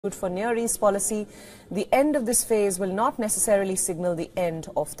For Near East policy, the end of this phase will not necessarily signal the end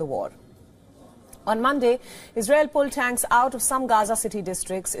of the war. On Monday, Israel pulled tanks out of some Gaza City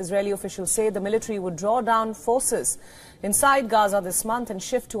districts. Israeli officials say the military would draw down forces inside Gaza this month and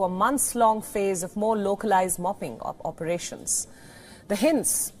shift to a months-long phase of more localized mopping operations. The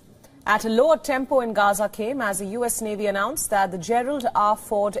hints at a lower tempo in Gaza came as the U.S. Navy announced that the Gerald R.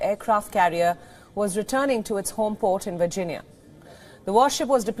 Ford aircraft carrier was returning to its home port in Virginia. The warship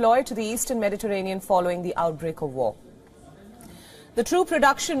was deployed to the eastern Mediterranean following the outbreak of war. The troop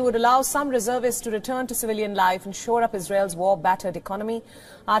reduction would allow some reservists to return to civilian life and shore up Israel's war-battered economy.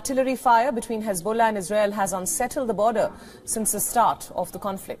 Artillery fire between Hezbollah and Israel has unsettled the border since the start of the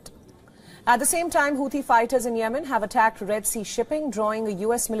conflict. At the same time, Houthi fighters in Yemen have attacked Red Sea shipping, drawing a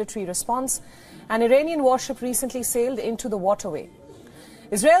U.S. military response. An Iranian warship recently sailed into the waterway.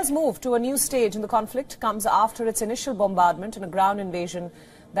 Israel's move to a new stage in the conflict comes after its initial bombardment and a ground invasion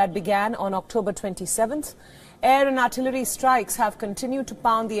that began on October 27th. Air and artillery strikes have continued to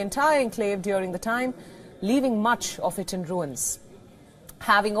pound the entire enclave during the time, leaving much of it in ruins.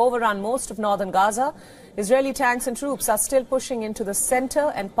 Having overrun most of northern Gaza, Israeli tanks and troops are still pushing into the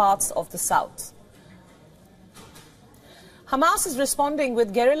center and parts of the south. Hamas is responding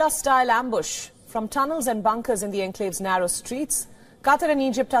with guerrilla-style ambush from tunnels and bunkers in the enclave's narrow streets. Qatar and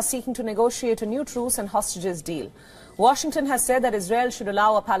Egypt are seeking to negotiate a new truce and hostages deal. Washington has said that Israel should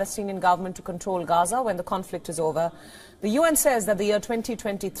allow a Palestinian government to control Gaza when the conflict is over. The UN says that the year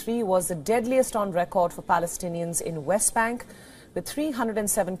 2023 was the deadliest on record for Palestinians in West Bank, with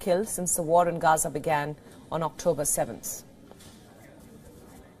 307 killed since the war in Gaza began on October 7th.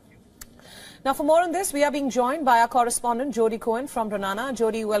 Now, for more on this, we are being joined by our correspondent, Jody Cohen from Renana.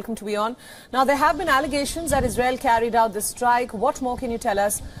 Jody, welcome to WION. Now, there have been allegations that Israel carried out this strike. What more can you tell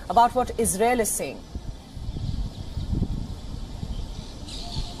us about what Israel is saying?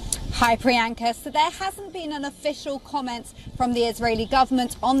 Hi, Priyanka. So there hasn't been an official comment from the Israeli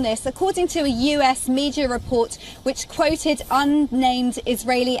government on this, according to a US media report which quoted unnamed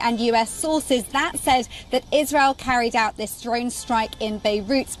Israeli and US sources. That said that Israel carried out this drone strike in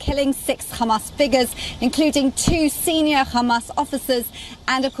Beirut, killing 6 Hamas figures, including 2 senior Hamas officers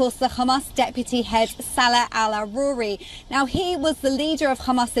and, of course, the Hamas Deputy head, Salah al-Aruri. Now, he was the leader of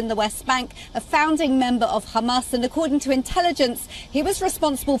Hamas in the West Bank, a founding member of Hamas, and according to intelligence, he was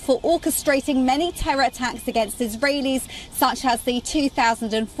responsible for orchestrating many terror attacks against Israelis, such as the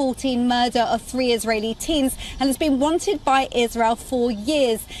 2014 murder of 3 Israeli teens, and has been wanted by Israel for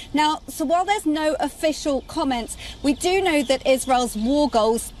years. Now, so while there's no official comment, we do know that Israel's war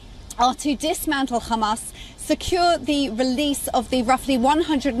goals are to dismantle Hamas, secure the release of the roughly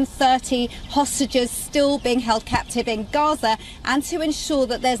 130 hostages still being held captive in Gaza, and to ensure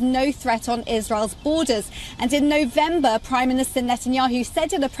that there's no threat on Israel's borders. And in November, Prime Minister Netanyahu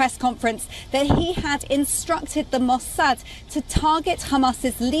said in a press conference that he had instructed the Mossad to target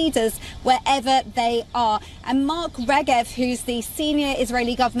Hamas's leaders wherever they are. And Mark Regev, who's the senior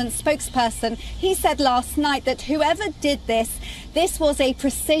Israeli government spokesperson, he said last night that whoever did this was a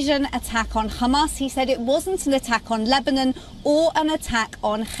precision attack on Hamas. He said it wasn't an attack on Lebanon or an attack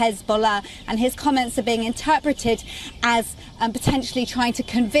on Hezbollah. And his comments are being interpreted as potentially trying to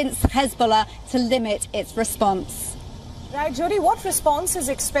convince Hezbollah to limit its response. Right, Jody, what response is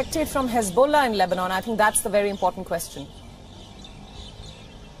expected from Hezbollah in Lebanon? I think that's the very important question.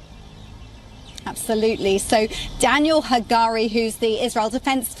 Absolutely. So Daniel Hagari, who's the Israel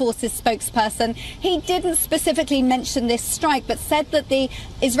Defense Forces spokesperson, he didn't specifically mention this strike, but said that the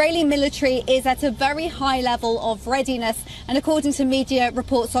Israeli military is at a very high level of readiness. And according to media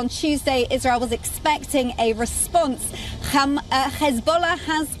reports on Tuesday, Israel was expecting a response. Hezbollah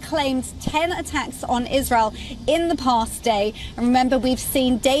has claimed 10 attacks on Israel in the past day. And remember, we've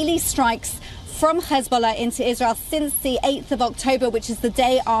seen daily strikes from Hezbollah into Israel since the 8th of October, which is the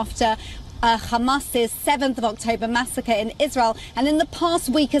day after Hamas's 7th of October massacre in Israel. And in the past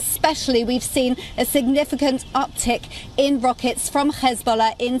week especially, we've seen a significant uptick in rockets from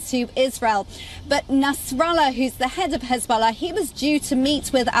Hezbollah into Israel. But Nasrallah, who's the head of Hezbollah, he was due to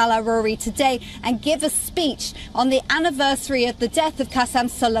meet with al-Aruri today and give a speech on the anniversary of the death of Qasem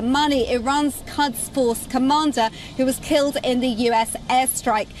Soleimani, Iran's Quds Force commander, who was killed in the US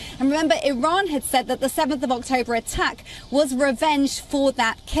airstrike. And remember, Iran had said that the 7th of October attack was revenge for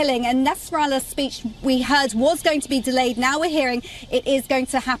that killing. And Nasrallah's speech, we heard, was going to be delayed. Now we're hearing it is going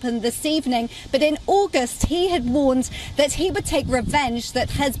to happen this evening. But in August, he had warned that he would take revenge, that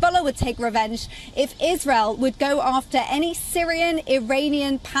Hezbollah would take revenge if Israel would go after any Syrian,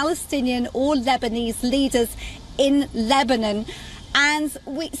 Iranian, Palestinian or Lebanese leaders in Lebanon. And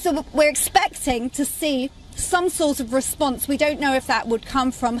we're expecting to see some sort of response. We don't know if that would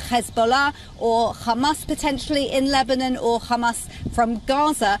come from Hezbollah or Hamas potentially in Lebanon or Hamas from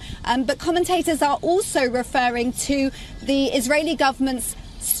Gaza. But commentators are also referring to the Israeli government's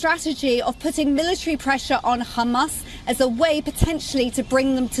strategy of putting military pressure on Hamas as a way potentially to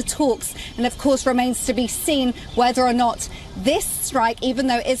bring them to talks. And of course remains to be seen whether or not this strike, even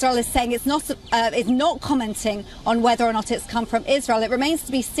though Israel is saying it's not commenting on whether or not it's come from Israel, it remains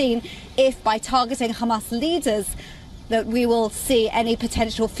to be seen if by targeting Hamas leaders that we will see any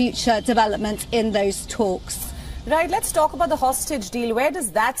potential future development in those talks. Right, let's talk about the hostage deal. Where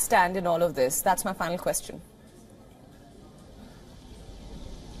does that stand in all of this? That's my final question.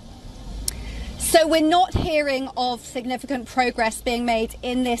 So we're not hearing of significant progress being made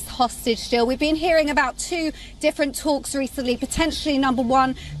in this hostage deal. We've been hearing about two different talks recently, potentially, number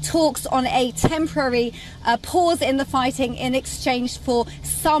one, talks on a temporary pause in the fighting in exchange for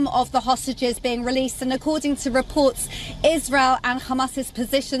some of the hostages being released. And according to reports, Israel and Hamas's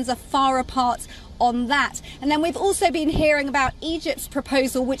positions are far apart on that. And then we've also been hearing about Egypt's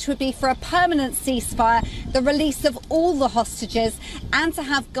proposal, which would be for a permanent ceasefire, the release of all the hostages, and to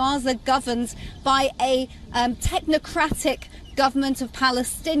have Gaza governed by a technocratic government of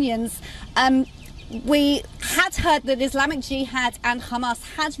Palestinians. We had heard that Islamic Jihad and Hamas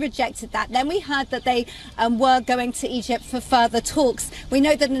had rejected that. Then we heard that they were going to Egypt for further talks. We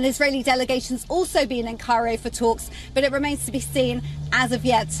know that an Israeli delegation's also been in Cairo for talks, but it remains to be seen as of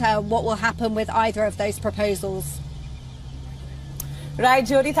yet what will happen with either of those proposals. Right,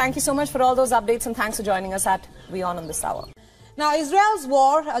 Jyoti, thank you so much for all those updates and thanks for joining us at WION on this hour. Now, Israel's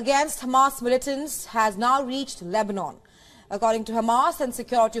war against Hamas militants has now reached Lebanon. According to Hamas and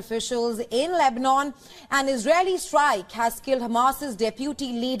security officials in Lebanon, an Israeli strike has killed Hamas's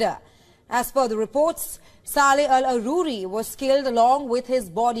deputy leader. As per the reports, Saleh al-Aruri was killed along with his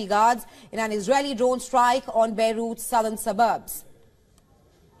bodyguards in an Israeli drone strike on Beirut's southern suburbs.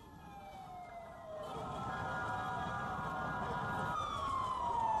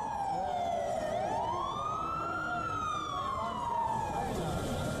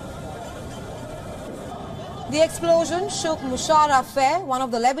 The explosion shook Musharraf, one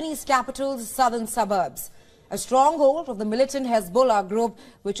of the Lebanese capital's southern suburbs, a stronghold of the militant Hezbollah group,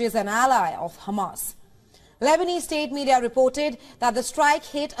 which is an ally of Hamas. Lebanese state media reported that the strike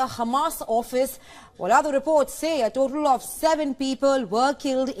hit a Hamas office, while other reports say a total of 7 people were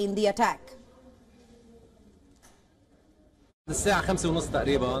killed in the attack.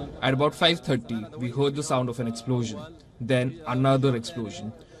 At about 5:30, we heard the sound of an explosion, then another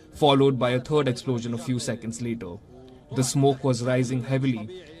explosion, followed by a third explosion a few seconds later. The smoke was rising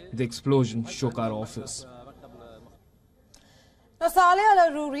heavily. The explosion shook our office. Now, Saleh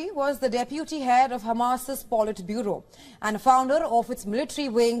al-Aruri was the deputy head of Hamas's Politburo and founder of its military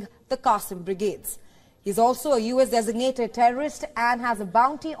wing, the Qasim Brigades. He's also a US designated terrorist and has a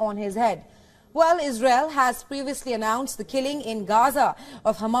bounty on his head. Well, Israel has previously announced the killing in Gaza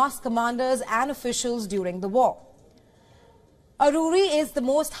of Hamas commanders and officials during the war. Aruri is the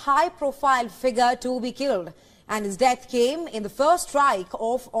most high-profile figure to be killed, and his death came in the first strike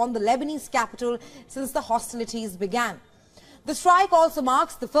on the Lebanese capital since the hostilities began. The strike also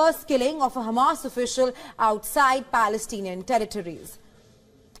marks the first killing of a Hamas official outside Palestinian territories.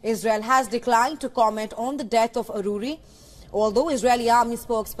 Israel has declined to comment on the death of Aruri, although Israeli army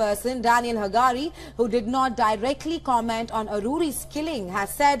spokesperson Daniel Hagari, who did not directly comment on Aruri's killing,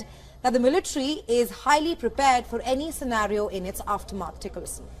 has said that the military is highly prepared for any scenario in its aftermath. Take a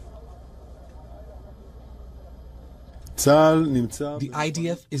listen. The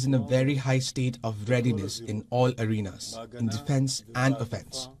IDF is in a very high state of readiness in all arenas, in defense and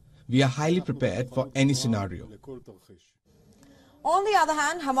offense. We are highly prepared for any scenario. On the other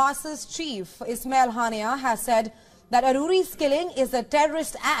hand, Hamas's chief Ismail Haniyeh has said that Aruri's killing is a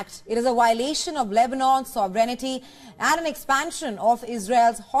terrorist act. It is a violation of Lebanon's sovereignty and an expansion of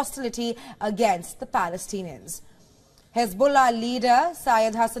Israel's hostility against the Palestinians. Hezbollah leader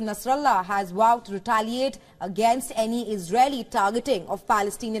Syed Hassan Nasrallah has vowed to retaliate against any Israeli targeting of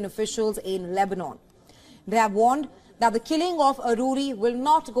Palestinian officials in Lebanon. They have warned that the killing of Aruri will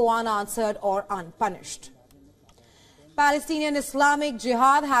not go unanswered or unpunished. Palestinian Islamic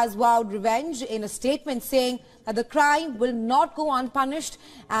Jihad has vowed revenge in a statement saying that the crime will not go unpunished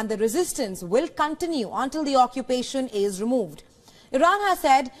and the resistance will continue until the occupation is removed. Iran has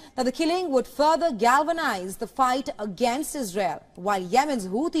said that the killing would further galvanize the fight against Israel, while Yemen's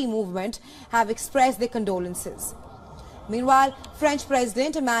Houthi movement have expressed their condolences. Meanwhile, French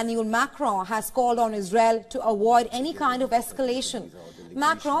President Emmanuel Macron has called on Israel to avoid any kind of escalation.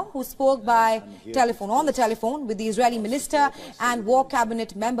 Macron, who spoke on the telephone with the Israeli minister and war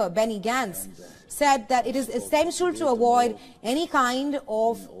cabinet member Benny Gantz, said that it is essential to avoid any kind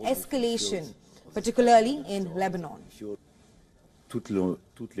of escalation, particularly in Lebanon. Toutes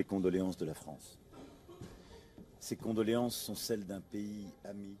les condoléances de la France. Ces condoléances sont celles d'un pays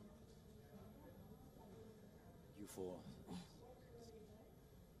ami.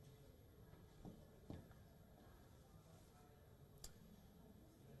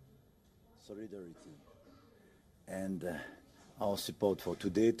 Solidarity and our support for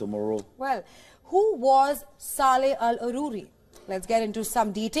today, tomorrow. Well, who was Saleh al-Aruri? Let's get into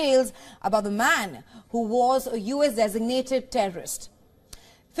some details about the man who was a US designated terrorist.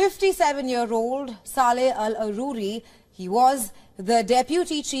 57-year-old Saleh al-Aruri, he was the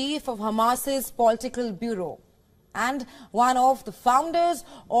deputy chief of Hamas's political bureau and one of the founders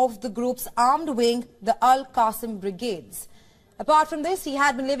of the group's armed wing, the Al-Qasim Brigades. Apart from this, he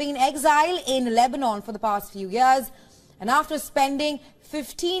had been living in exile in Lebanon for the past few years, and after spending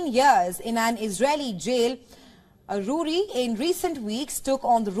 15 years in an Israeli jail, Aruri in recent weeks took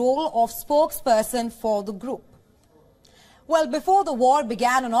on the role of spokesperson for the group. Well, before the war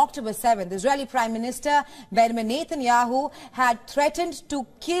began on October 7th, Israeli Prime Minister Benjamin Netanyahu had threatened to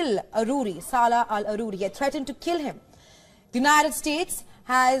kill Aruri, Saleh al-Aruri. He had threatened to kill him. The United States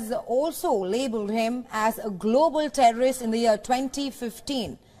has also labelled him as a global terrorist in the year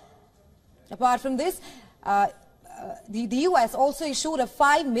 2015. Apart from this, the US also issued a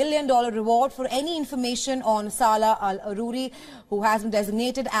 $5 million reward for any information on Saleh al-Aruri, who has been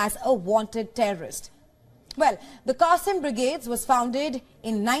designated as a wanted terrorist. Well, the Qasim Brigades was founded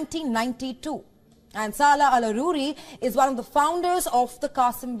in 1992, and Saleh al-Aruri is one of the founders of the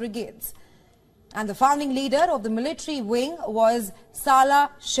Qasim Brigades. And the founding leader of the military wing was Salah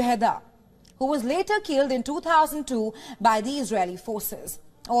Shehda, who was later killed in 2002 by the Israeli forces.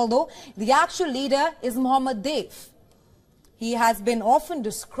 Although the actual leader is Mohammed Deif. He has been often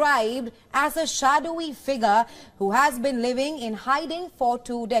described as a shadowy figure who has been living in hiding for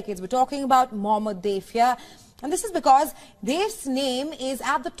 2 decades. We're talking about Mohammed Deif here. And this is because Deif's name is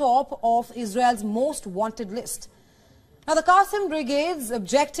at the top of Israel's most wanted list. Now, the Qasim Brigade's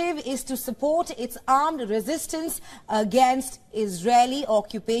objective is to support its armed resistance against Israeli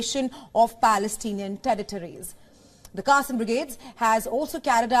occupation of Palestinian territories. The Qasim Brigades has also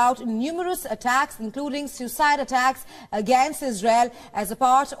carried out numerous attacks, including suicide attacks against Israel as a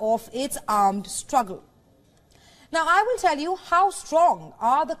part of its armed struggle. Now, I will tell you how strong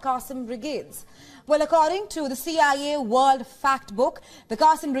are the Qasim Brigades. Well, according to the CIA World Fact Book, the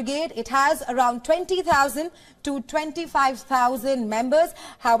Qasim Brigade, it has around 20,000 to 25,000 members.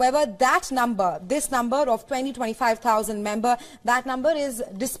 However, this number of 25,000 members, that number is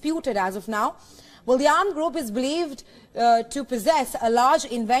disputed as of now. Well, the armed group is believed to possess a large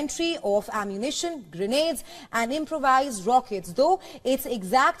inventory of ammunition, grenades and improvised rockets, though its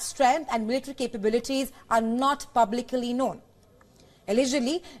exact strength and military capabilities are not publicly known.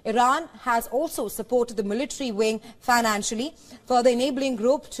 Allegedly, Iran has also supported the military wing financially, further enabling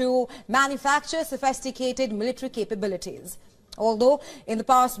group to manufacture sophisticated military capabilities. Although in the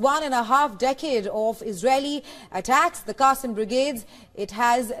past 1.5 decades of Israeli attacks, the Qasim Brigades, it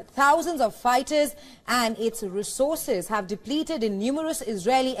has thousands of fighters and its resources have depleted in numerous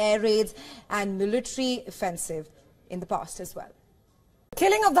Israeli air raids and military offensive in the past as well.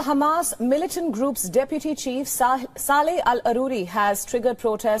 Killing of the Hamas militant group's deputy chief Saleh al-Aruri has triggered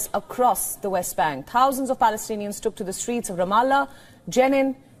protests across the West Bank. Thousands of Palestinians took to the streets of Ramallah,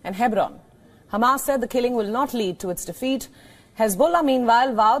 Jenin and Hebron. Hamas said the killing will not lead to its defeat. Hezbollah,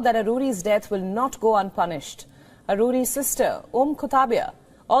 meanwhile, vowed that Aruri's death will not go unpunished. Aruri's sister, Kutabia,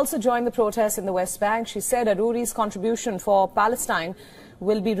 also joined the protests in the West Bank. She said Aruri's contribution for Palestine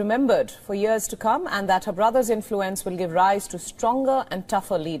will be remembered for years to come and that her brother's influence will give rise to stronger and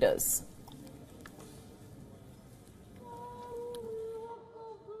tougher leaders.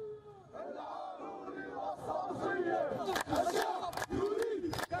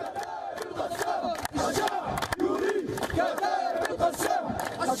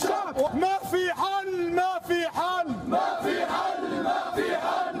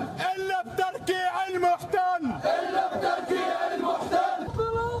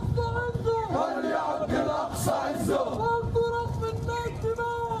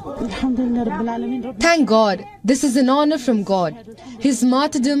 Thank God, this is an honor from God. His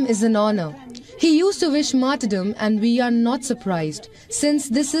martyrdom is an honor. He used to wish martyrdom and we are not surprised, since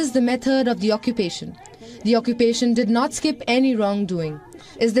this is the method of the occupation. The occupation did not skip any wrongdoing.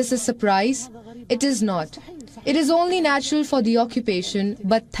 Is this a surprise? It is not. It is only natural for the occupation,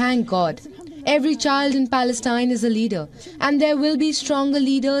 but thank God. Every child in Palestine is a leader, and there will be stronger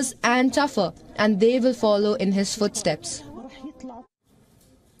leaders and tougher, and they will follow in his footsteps.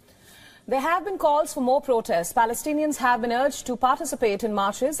 There have been calls for more protests. Palestinians have been urged to participate in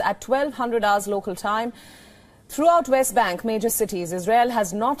marches at 1200 hours local time throughout West Bank major cities. Israel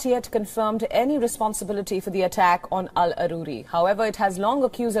has not yet confirmed any responsibility for the attack on al-Aruri. However, it has long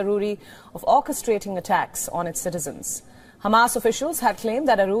accused Aruri of orchestrating attacks on its citizens. Hamas officials had claimed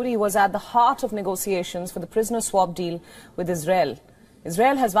that Aruri was at the heart of negotiations for the prisoner swap deal with Israel.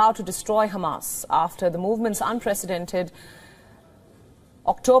 Israel has vowed to destroy Hamas after the movement's unprecedented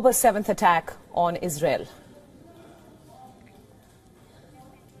October 7th attack on Israel.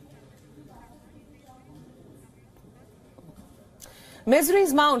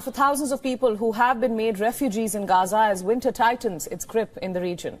 Miseries mount for thousands of people who have been made refugees in Gaza as winter tightens its grip in the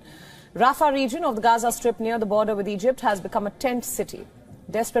region. Rafah region of the Gaza Strip near the border with Egypt has become a tent city.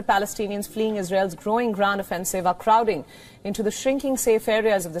 Desperate Palestinians fleeing Israel's growing ground offensive are crowding into the shrinking safe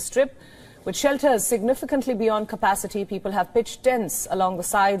areas of the Strip. With shelters significantly beyond capacity, people have pitched tents along the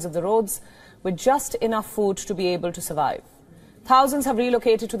sides of the roads with just enough food to be able to survive. Thousands have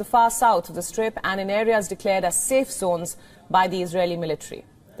relocated to the far south of the Strip and in areas declared as safe zones by the Israeli military.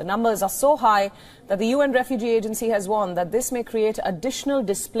 The numbers are so high that the UN Refugee Agency has warned that this may create additional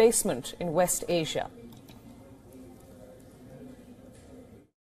displacement in West Asia.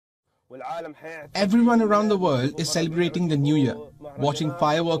 Everyone around the world is celebrating the New Year, watching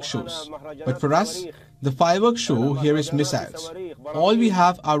fireworks shows. But for us, the fireworks show here is missiles. All we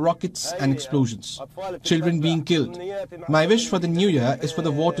have are rockets and explosions. Children being killed. My wish for the New Year is for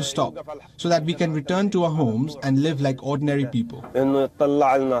the war to stop, so that we can return to our homes and live like ordinary people.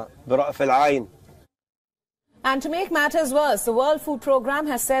 And to make matters worse, the World Food Programme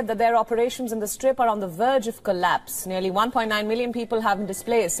has said that their operations in the Strip are on the verge of collapse. Nearly 1.9 million people have been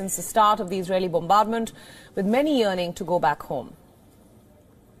displaced since the start of the Israeli bombardment, with many yearning to go back home.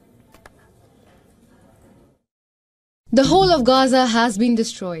 The whole of Gaza has been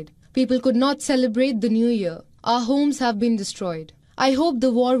destroyed. People could not celebrate the New Year. Our homes have been destroyed. I hope the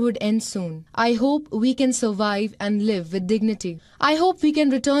war would end soon. I hope we can survive and live with dignity. I hope we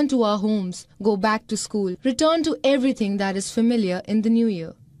can return to our homes, go back to school, return to everything that is familiar in the new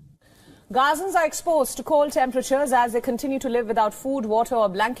year. Gazans are exposed to cold temperatures as they continue to live without food, water or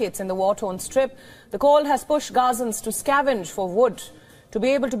blankets in the war-torn Strip. The cold has pushed Gazans to scavenge for wood to be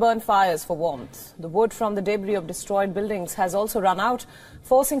able to burn fires for warmth. The wood from the debris of destroyed buildings has also run out,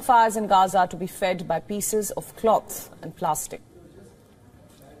 forcing fires in Gaza to be fed by pieces of cloth and plastic.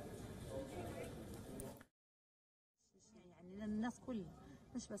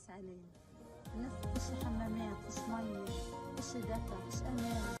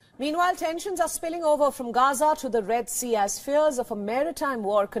 Meanwhile, tensions are spilling over from Gaza to the Red Sea as fears of a maritime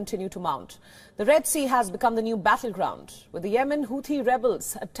war continue to mount. The Red Sea has become the new battleground, with the Yemen Houthi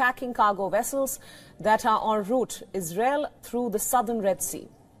rebels attacking cargo vessels that are en route Israel through the southern Red Sea.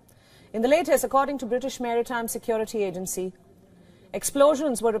 In the latest, according to British Maritime Security Agency,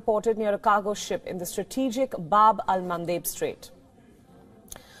 explosions were reported near a cargo ship in the strategic Bab al-Mandeb Strait.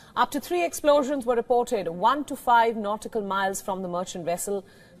 Up to 3 explosions were reported 1 to 5 nautical miles from the merchant vessel.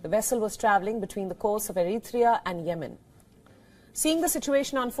 The vessel was travelling between the coasts of Eritrea and Yemen. Seeing the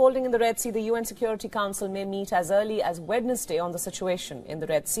situation unfolding in the Red Sea, the UN Security Council may meet as early as Wednesday on the situation in the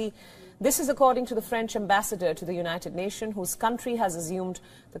Red Sea. This is according to the French ambassador to the United Nations, whose country has assumed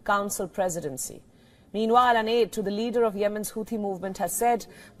the Council presidency. Meanwhile, an aide to the leader of Yemen's Houthi movement has said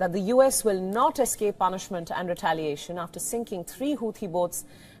that the US will not escape punishment and retaliation after sinking 3 Houthi boats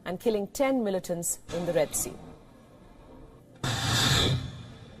and killing 10 militants in the Red Sea.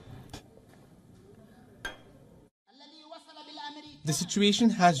 The situation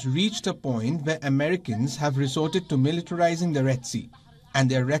has reached a point where Americans have resorted to militarizing the Red Sea, and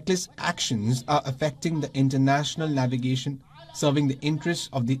their reckless actions are affecting the international navigation, serving the interests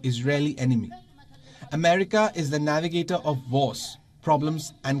of the Israeli enemy. America is the navigator of wars,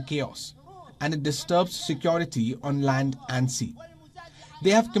 problems and chaos, and it disturbs security on land and sea.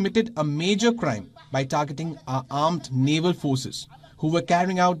 They have committed a major crime by targeting our armed naval forces, who were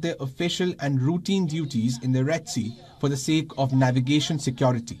carrying out their official and routine duties in the Red Sea for the sake of navigation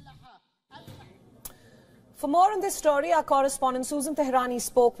security. For more on this story, our correspondent Susan Tehrani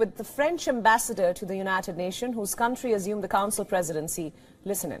spoke with the French ambassador to the United Nations, whose country assumed the Council presidency.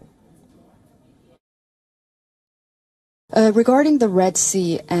 Listen in. Regarding the Red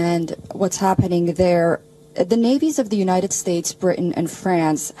Sea and what's happening there, the navies of the United States, Britain, and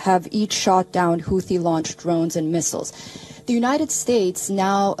France have each shot down Houthi-launched drones and missiles. The United States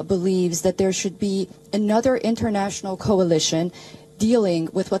now believes that there should be another international coalition dealing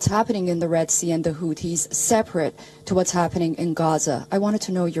with what's happening in the Red Sea and the Houthis, separate to what's happening in Gaza. I wanted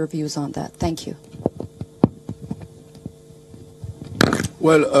to know your views on that. Thank you.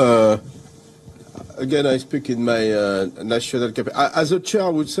 Well, again, I speak in my national capacity. As a chair, I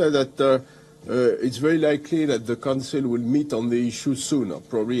would say that it's very likely that the Council will meet on the issue soon,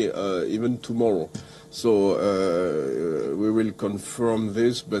 probably even tomorrow. So we will confirm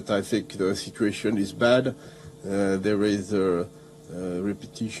this, but I think the situation is bad. There is a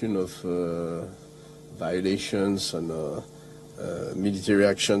repetition of violations and military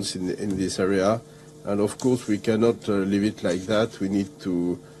actions in this area, and of course we cannot leave it like that. We need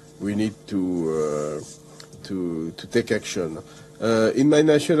to take action. In my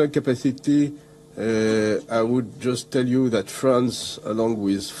national capacity, I would just tell you that France, along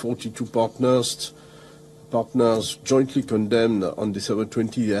with 42 partners, jointly condemned on December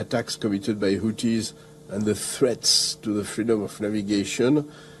 20 the attacks committed by Houthis and the threats to the freedom of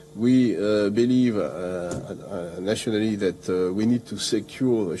navigation. We believe nationally that we need to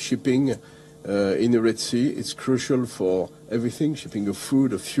secure shipping in the Red Sea. It's crucial for everything, shipping of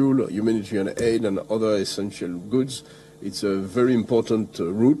food, of fuel, humanitarian aid and other essential goods. It's a very important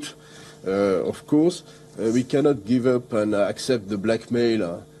route, of course. We cannot give up and accept the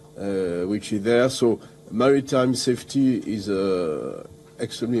blackmail which is there. So maritime safety is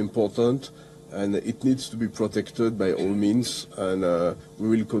extremely important, and it needs to be protected by all means, and we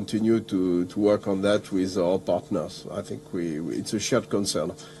will continue to work on that with our partners. I think it's a shared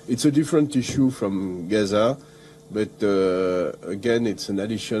concern. It's a different issue from Gaza, but again, it's an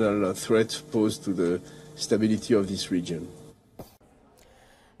additional threat posed to the stability of this region.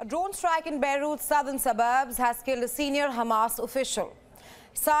 A drone strike in Beirut's southern suburbs has killed a senior Hamas official,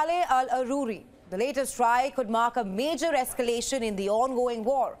 Saleh al-Aruri. The latest strike could mark a major escalation in the ongoing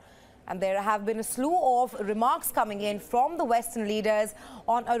war. And there have been a slew of remarks coming in from the Western leaders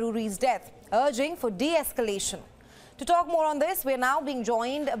on Aruri's death, urging for de-escalation. To talk more on this, we are now being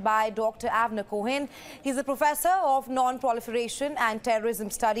joined by Dr. Avner Cohen. He's a professor of non-proliferation and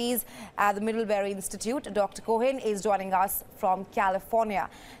terrorism studies at the Middlebury Institute. Dr. Cohen is joining us from California.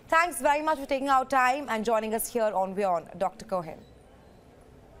 Thanks very much for taking our time and joining us here on WION, Dr. Cohen.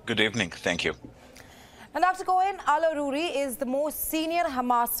 Good evening. Thank you. And Dr. Cohen, al-Aruri is the most senior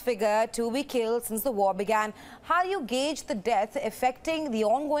Hamas figure to be killed since the war began. How do you gauge the death affecting the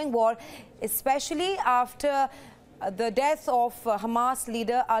ongoing war, especially after the death of Hamas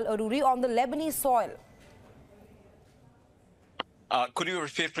leader al-Aruri on the Lebanese soil? Could you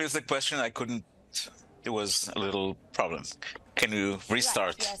repeat, please, the question? I couldn't. There was a little problem. Can you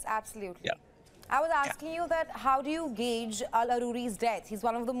restart? Right. Yes, absolutely. Yeah. I was asking you that how do you gauge al-Aruri's death? He's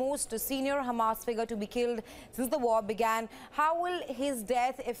one of the most senior Hamas figure to be killed since the war began. How will his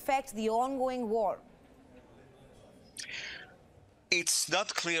death affect the ongoing war? It's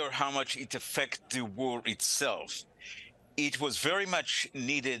not clear how much it affects the war itself. It was very much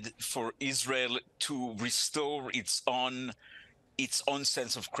needed for Israel to restore its own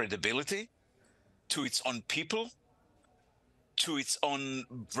sense of credibility to its own people, to its own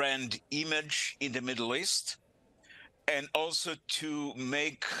brand image in the Middle East, and also to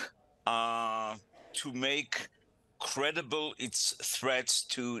make credible its threats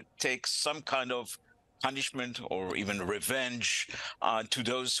to take some kind of punishment or even revenge to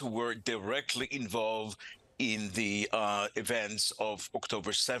those who were directly involved in the events of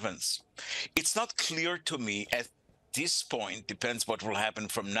October 7th. It's not clear to me at this point, depends what will happen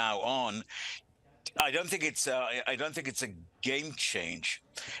from now on. I don't think it's a game change,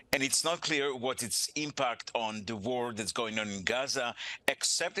 and it's not clear what its impact on the war that's going on in Gaza,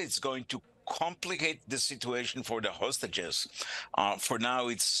 except it's going to complicate the situation for the hostages. For now,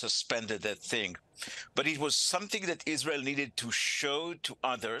 it's suspended that thing, but it was something that Israel needed to show to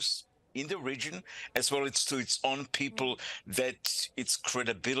others in the region, as well as to its own people, that its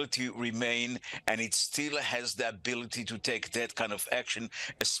credibility remain, and it still has the ability to take that kind of action,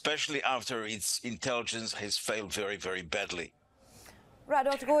 especially after its intelligence has failed very, very badly. Right,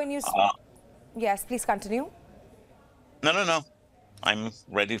 Dr. Cohen, yes, please continue. No. I'm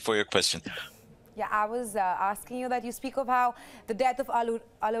ready for your question. Yeah, I was asking you that you speak of how the death of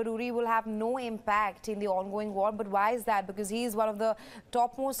al-Aruri will have no impact in the ongoing war, but why is that? Because he is one of the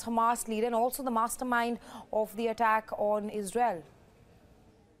topmost Hamas leader and also the mastermind of the attack on Israel.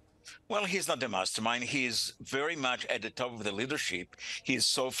 Well, he's not the mastermind. He is very much at the top of the leadership. He is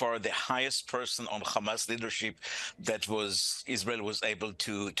so far the highest person on Hamas leadership that Israel was able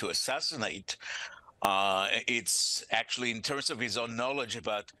to assassinate. It's actually, in terms of his own knowledge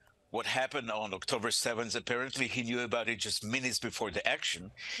about what happened on October 7th, apparently he knew about it just minutes before the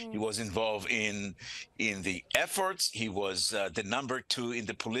action. He was involved in the efforts. He was the #2 in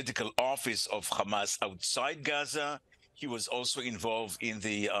the political office of Hamas outside Gaza. He was also involved in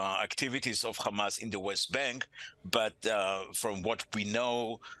the activities of Hamas in the West Bank. But from what we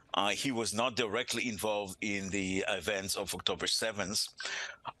know, He was not directly involved in the events of October 7th.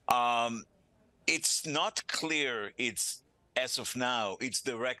 It's not clear as of now, its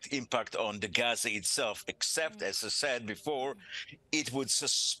direct impact on the Gaza itself, except, as I said before, it would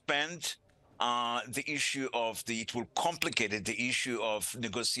suspend it will complicate the issue of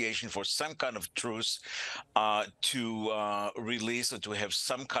negotiation for some kind of truce to release or to have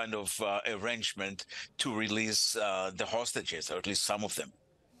some kind of arrangement to release the hostages, or at least some of them.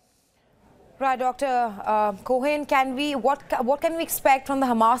 Right, Dr. Cohen, what can we expect from the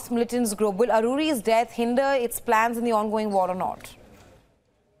Hamas militants group? Will Aruri's death hinder its plans in the ongoing war or not?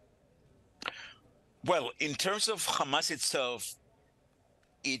 Well, in terms of Hamas itself,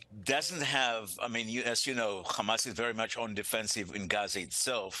 it doesn't have, I mean, as you know, Hamas is very much on defensive in Gaza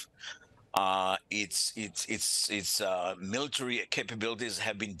itself. Its military capabilities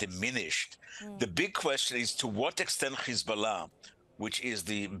have been diminished. The big question is to what extent Hezbollah, which is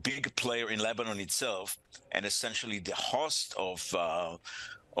the big player in Lebanon itself, and essentially the host of Salah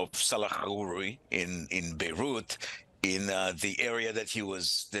Haruri in Beirut, in the area that he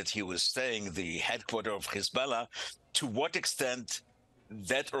was staying, the headquarters of Hezbollah, to what extent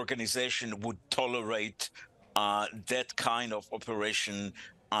that organization would tolerate that kind of operation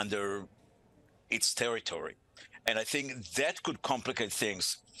under its territory. And I think that could complicate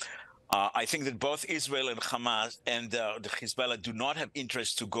things. I think that both Israel and Hamas and the Hezbollah do not have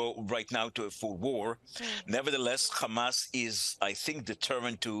interest to go right now to a full war. Nevertheless, Hamas is, I think,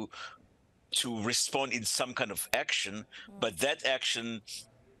 determined to respond in some kind of action, but that action,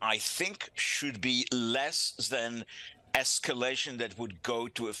 I think, should be less than escalation that would go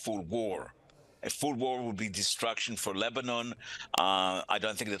to a full war. A full war would be destruction for Lebanon. I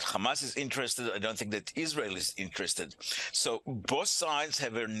don't think that Hamas is interested. I don't think that Israel is interested. So both sides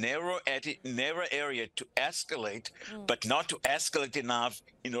have a narrow area to escalate, but not to escalate enough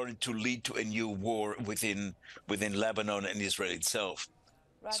in order to lead to a new war within Lebanon and Israel itself.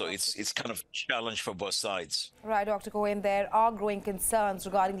 Right, so it's kind of a challenge for both sides. Right, Dr. Cohen, there are growing concerns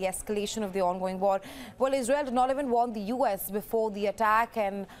regarding the escalation of the ongoing war. Well, Israel did not even warn the U.S. before the attack,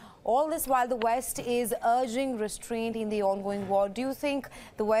 and all this while the West is urging restraint in the ongoing war. Do you think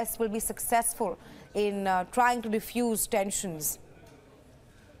the West will be successful in trying to diffuse tensions?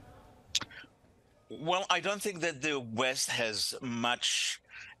 Well, I don't think that the West has much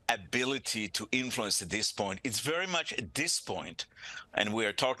ability to influence at this point. It's very much at this point, and we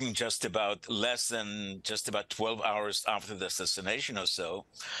are talking just about 12 hours after the assassination or so.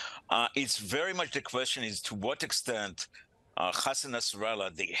 It's very much the question is to what extent Hassan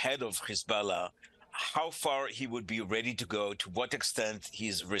Nasrallah, the head of Hezbollah, how far he would be ready to go, to what extent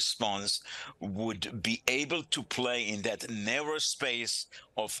his response would be able to play in that narrow space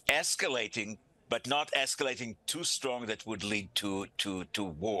of escalating, but not escalating too strong that would lead to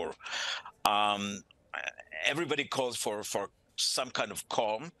war. Everybody calls for some kind of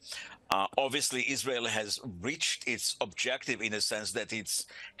calm. Obviously, Israel has reached its objective in a sense that it's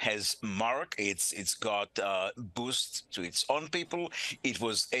got boost to its own people. It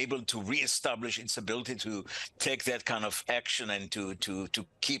was able to reestablish its ability to take that kind of action and to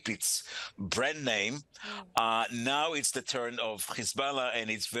keep its brand name. Now it's the turn of Hezbollah, and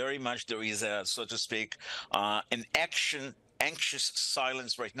it's very much there is a, so to speak, an anxious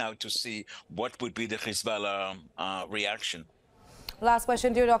silence right now to see what would be the Hezbollah reaction. Last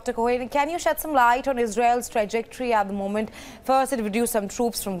question to you, Dr. Cohen. Can you shed some light on Israel's trajectory at the moment? First, it withdrew some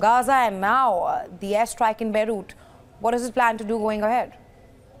troops from Gaza, and now the airstrike in Beirut. What does it plan to do going ahead?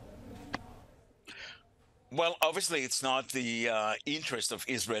 Well, obviously, it's not the interest of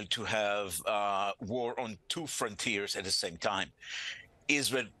Israel to have war on two frontiers at the same time.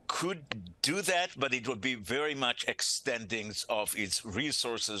 Israel could do that, but it would be very much extending of its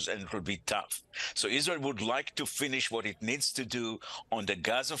resources, and it would be tough. So Israel would like to finish what it needs to do on the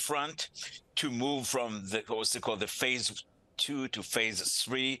Gaza front to move from what's called the phase 2 to phase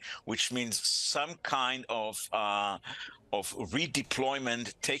 3, which means some kind of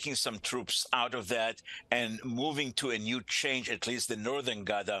redeployment, taking some troops out of that and moving to a new change, at least the northern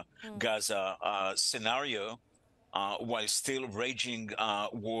Gaza scenario. While still raging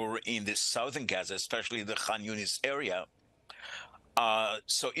war in the southern Gaza, especially the Khan Yunis area.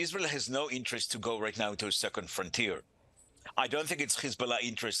 So Israel has no interest to go right now to a second frontier. I don't think it's Hezbollah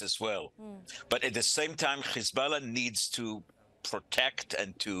interest as well. But at the same time, Hezbollah needs to protect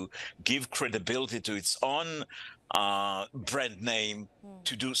and to give credibility to its own brand name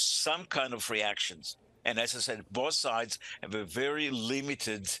to do some kind of reactions. And as I said, both sides have a very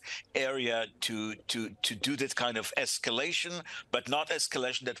limited area to do that kind of escalation, but not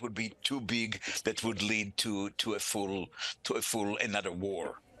escalation that would be too big, that would lead to a full another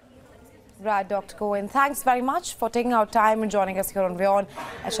war. Right, Dr. Cohen. Thanks very much for taking our time and joining us here on WION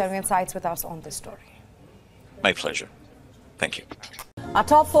and sharing insights with us on this story. My pleasure. Thank you. Our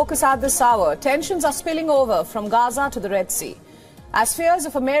top focus at this hour, tensions are spilling over from Gaza to the Red Sea. As fears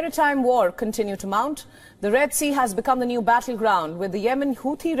of a maritime war continue to mount, the Red Sea has become the new battleground, with the Yemen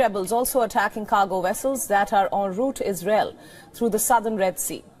Houthi rebels also attacking cargo vessels that are en route to Israel through the southern Red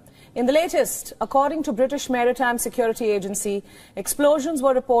Sea. In the latest, according to British Maritime Security Agency, explosions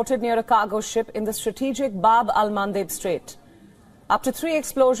were reported near a cargo ship in the strategic Bab al-Mandeb Strait. Up to 3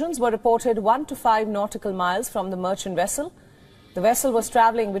 explosions were reported 1 to 5 nautical miles from the merchant vessel. The vessel was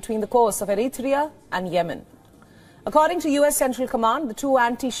traveling between the coasts of Eritrea and Yemen. According to U.S. Central Command, the 2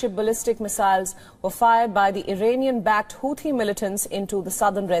 anti-ship ballistic missiles were fired by the Iranian-backed Houthi militants into the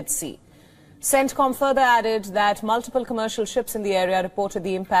southern Red Sea. CENTCOM further added that multiple commercial ships in the area reported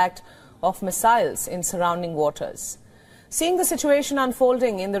the impact of missiles in surrounding waters. Seeing the situation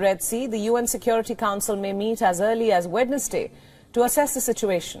unfolding in the Red Sea, the UN Security Council may meet as early as Wednesday to assess the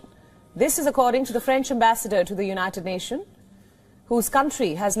situation. This is according to the French ambassador to the United Nations, whose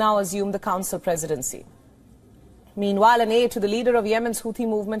country has now assumed the Council presidency. Meanwhile, an aide to the leader of Yemen's Houthi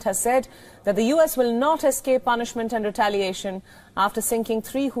movement has said that the US will not escape punishment and retaliation after sinking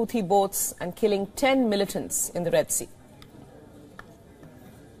 3 Houthi boats and killing 10 militants in the Red Sea.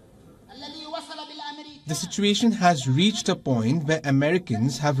 The situation has reached a point where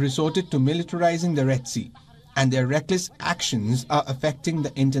Americans have resorted to militarizing the Red Sea, and their reckless actions are affecting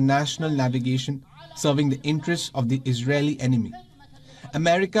the international navigation, serving the interests of the Israeli enemy.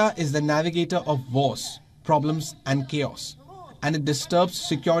 America is the navigator of wars, problems and chaos, and it disturbs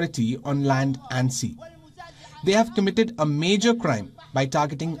security on land and sea. They have committed a major crime by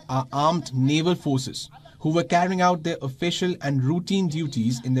targeting our armed naval forces, who were carrying out their official and routine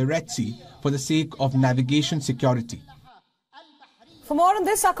duties in the Red Sea for the sake of navigation security. For more on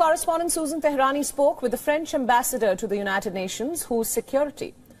this, our correspondent Susan Tehrani spoke with the French ambassador to the United Nations, whose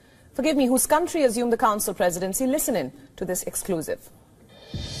country assumed the Council presidency. Listen in to this exclusive.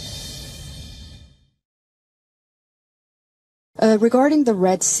 Regarding the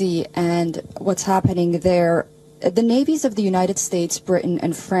Red Sea and what's happening there, the navies of the United States, Britain,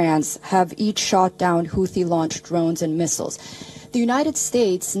 and France have each shot down Houthi-launched drones and missiles. The United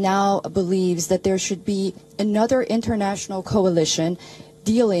States now believes that there should be another international coalition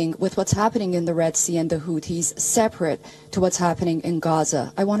dealing with what's happening in the Red Sea and the Houthis, separate to what's happening in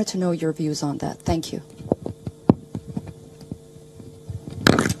Gaza. I wanted to know your views on that. Thank you.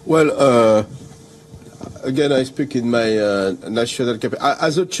 Well, again, I speak in my national capacity.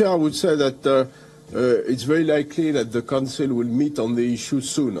 As a chair, I would say that it's very likely that the Council will meet on the issue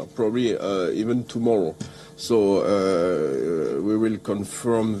soon, probably even tomorrow. So we will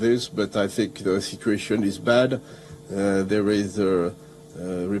confirm this, but I think the situation is bad. There is a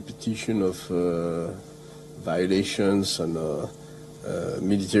repetition of violations and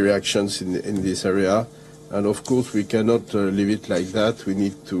military actions in this area, and of course we cannot leave it like that. We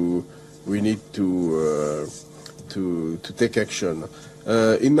need to take action.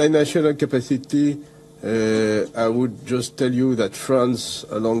 In my national capacity, I would just tell you that France,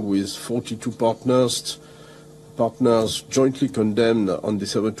 along with 42 partners jointly condemned on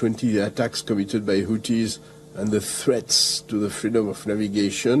December 20 the attacks committed by Houthis and the threats to the freedom of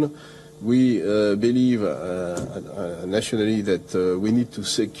navigation. We believe nationally that we need to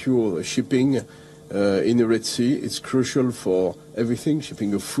secure shipping in the Red Sea. It's crucial for everything,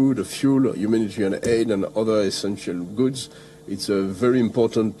 shipping of food, of fuel, humanitarian aid and other essential goods. It's a very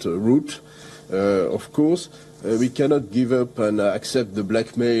important route. Of course, we cannot give up and accept the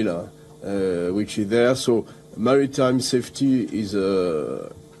blackmail which is there. So maritime safety is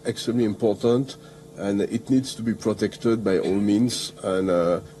extremely important, and it needs to be protected by all means, and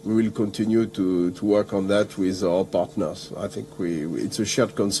we will continue to work on that with our partners. I think it's a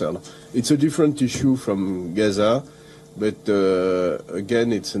shared concern. It's a different issue from Gaza, but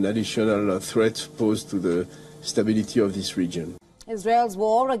again, it's an additional threat posed to the stability of this region. Israel's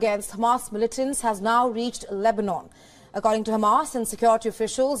war against Hamas militants has now reached Lebanon. According to Hamas and security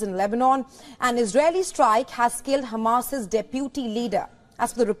officials in Lebanon, an Israeli strike has killed Hamas's deputy leader.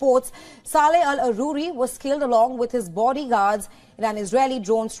 As per the reports, Saleh al-Aruri was killed along with his bodyguards in an Israeli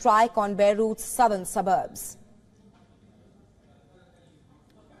drone strike on Beirut's southern suburbs.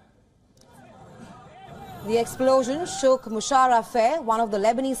 The explosion shook Musharrafeh, one of the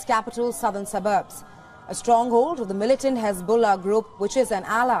Lebanese capital's southern suburbs, a stronghold of the militant Hezbollah group, which is an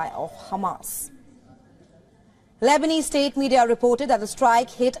ally of Hamas. Lebanese state media reported that the strike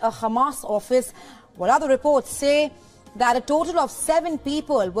hit a Hamas office, while other reports say that a total of 7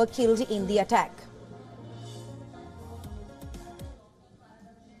 people were killed in the attack.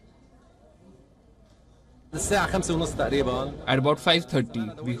 At about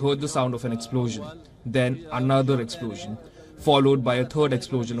 5:30, we heard the sound of an explosion, then another explosion, followed by a third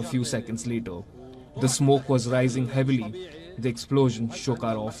explosion a few seconds later. The smoke was rising heavily. The explosion shook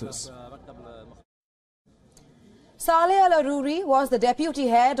our office. Saleh al-Aruri was the deputy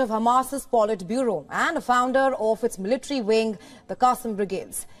head of Hamas's Politburo and a founder of its military wing, the Qassam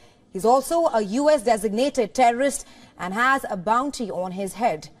Brigades. He's also a US designated terrorist and has a bounty on his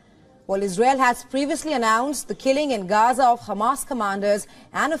head. While Israel has previously announced the killing in Gaza of Hamas commanders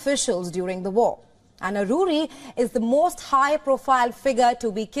and officials during the war. And Aruri is the most high-profile figure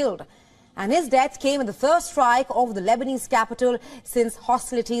to be killed. And his death came in the first strike of the Lebanese capital since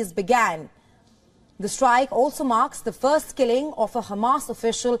hostilities began. The strike also marks the first killing of a Hamas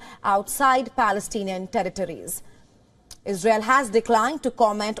official outside Palestinian territories. Israel has declined to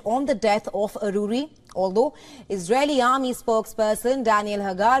comment on the death of Aruri, although Israeli army spokesperson Daniel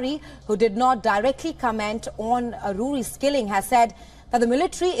Hagari, who did not directly comment on Aruri's killing, has said that the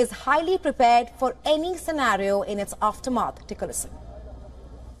military is highly prepared for any scenario in its aftermath. Take a listen.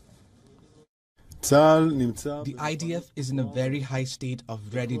 The IDF is in a very high state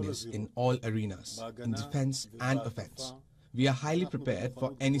of readiness in all arenas, in defense and offense. We are highly prepared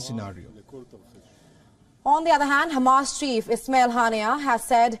for any scenario. On the other hand, Hamas chief Ismail Haniyeh has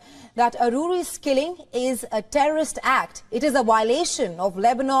said that Aruri's killing is a terrorist act. It is a violation of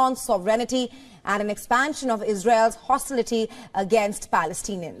Lebanon's sovereignty and an expansion of Israel's hostility against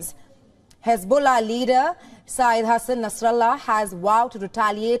Palestinians. Hezbollah leader Saeed Hassan Nasrallah has vowed to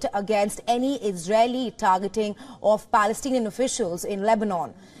retaliate against any Israeli targeting of Palestinian officials in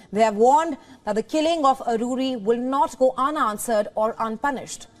Lebanon. They have warned that the killing of Aruri will not go unanswered or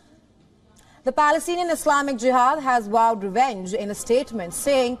unpunished. The Palestinian Islamic Jihad has vowed revenge in a statement,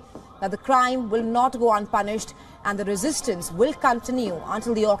 saying that the crime will not go unpunished and the resistance will continue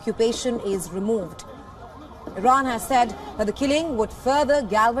until the occupation is removed. Iran has said that the killing would further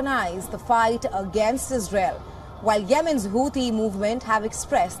galvanize the fight against Israel, while Yemen's Houthi movement have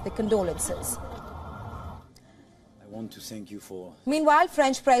expressed their condolences. Want to thank you for... Meanwhile,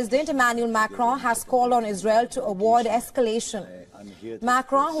 French President Emmanuel Macron has called on Israel to avoid escalation.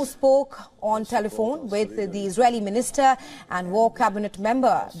 Macron, who spoke on telephone with the Israeli minister and war cabinet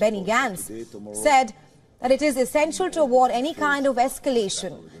member Benny Gantz, said that it is essential to avoid any kind of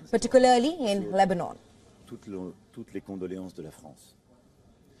escalation, particularly in Lebanon. Toutes les condoléances de la France.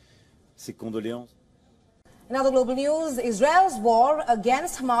 Ces condoléances. In other global news, Israel's war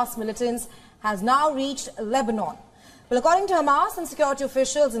against Hamas militants has now reached Lebanon. Well, according to Hamas and security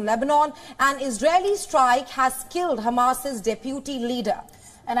officials in Lebanon, an Israeli strike has killed Hamas's deputy leader.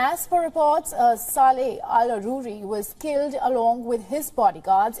 And as per reports, Saleh al-Aruri was killed along with his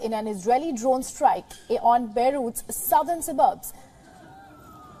bodyguards in an Israeli drone strike on Beirut's southern suburbs.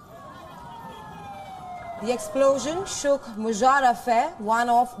 The explosion shook Mujarrafeh, one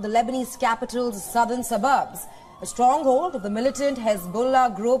of the Lebanese capital's southern suburbs, a stronghold of the militant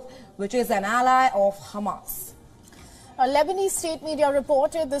Hezbollah group, which is an ally of Hamas. A Lebanese state media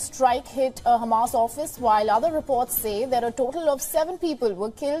reported the strike hit a Hamas office, while other reports say that a total of 7 people were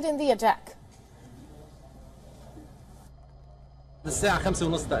killed in the attack.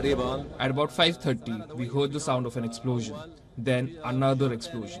 At about 5:30, we heard the sound of an explosion, then another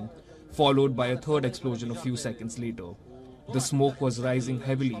explosion, followed by a third explosion a few seconds later. The smoke was rising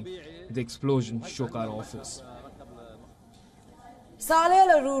heavily. The explosion shook our office. Saleh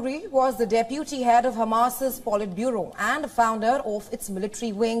al-Aruri was the deputy head of Hamas's Politburo and a founder of its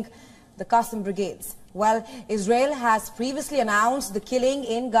military wing, the Qassam Brigades. Well, Israel has previously announced the killing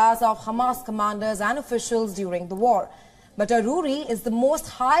in Gaza of Hamas commanders and officials during the war. But Aruri is the most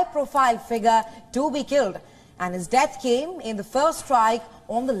high-profile figure to be killed, and his death came in the first strike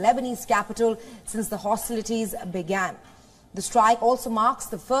on the Lebanese capital since the hostilities began. The strike also marks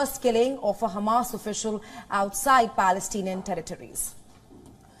the first killing of a Hamas official outside Palestinian territories.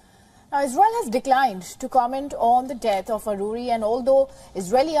 Now, Israel has declined to comment on the death of Aruri, and although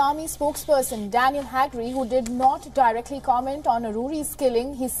Israeli army spokesperson Daniel Hagari, who did not directly comment on Aruri's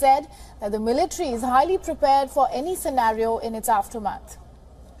killing, he said that the military is highly prepared for any scenario in its aftermath.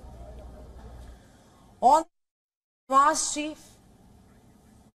 On Hamas chief,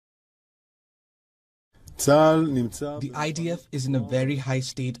 The IDF is in a very high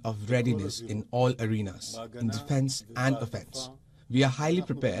state of readiness in all arenas, in defense and offense. We are highly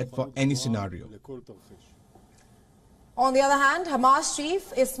prepared for any scenario. On the other hand, Hamas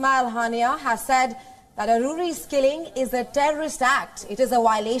chief Ismail Haniyeh has said that Aruri's killing is a terrorist act. It is a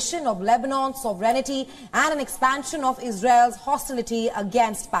violation of Lebanon's sovereignty and an expansion of Israel's hostility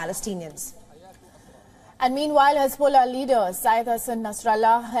against Palestinians. And meanwhile, Hezbollah leader Saeed Hassan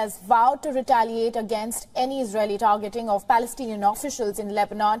Nasrallah has vowed to retaliate against any Israeli targeting of Palestinian officials in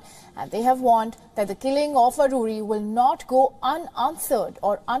Lebanon, and they have warned that the killing of Aruri will not go unanswered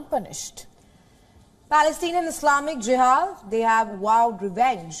or unpunished. Palestinian Islamic Jihad, they have vowed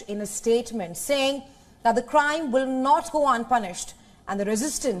revenge in a statement saying that the crime will not go unpunished and the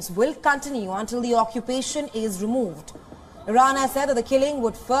resistance will continue until the occupation is removed. Iran has said that the killing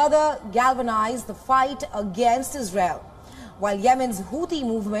would further galvanize the fight against Israel, while Yemen's Houthi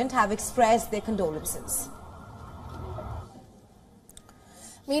movement have expressed their condolences.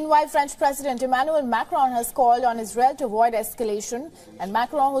 Meanwhile, French President Emmanuel Macron has called on Israel to avoid escalation, and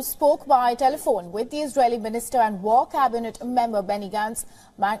Macron, who spoke by telephone with the Israeli Minister and War Cabinet member Benny Gantz,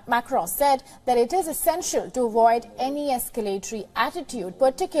 Macron said that it is essential to avoid any escalatory attitude,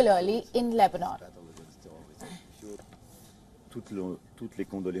 particularly in Lebanon. Toutes les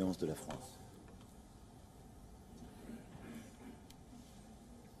condoléances de la France.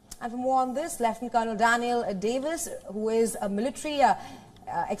 And for more on this, Lieutenant Colonel Daniel Davis, who is a military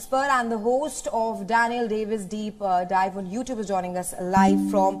expert and the host of Daniel Davis Deep Dive on YouTube, is joining us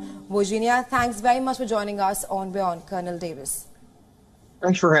live from Virginia. Thanks very much for joining us on WION, Colonel Davis.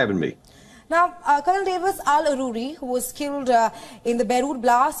 Thanks for having me. Now, Colonel Davis al-Aruri, who was killed in the Beirut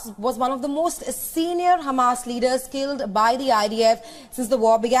blast, was one of the most senior Hamas leaders killed by the IDF since the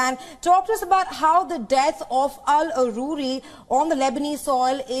war began. Talk to us about how the death of al-Aruri on the Lebanese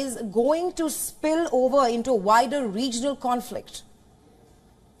soil is going to spill over into a wider regional conflict.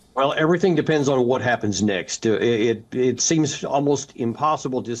 Well, everything depends on what happens next. It seems almost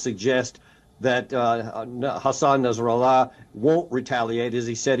impossible to suggest that Hassan Nasrallah won't retaliate, as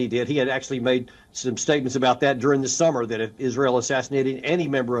he said he did. He had actually made some statements about that during the summer, that if Israel assassinated any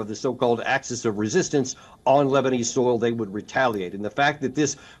member of the so-called axis of resistance on Lebanese soil, they would retaliate. And the fact that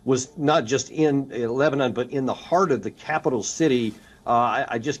this was not just in Lebanon, but in the heart of the capital city,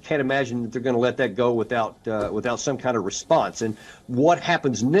 I just can't imagine that they're going to let that go without some kind of response. And what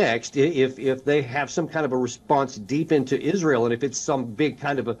happens next, if they have some kind of a response deep into Israel, and if it's some big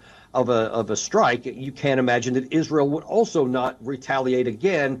kind of a strike, you can't imagine that Israel would also not retaliate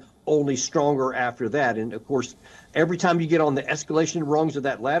again, only stronger after that. And of course, every time you get on the escalation rungs of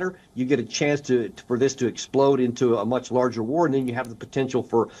that ladder, you get a chance for this to explode into a much larger war. And then you have the potential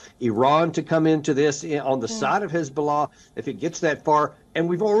for Iran to come into this on the side of Hezbollah if it gets that far. And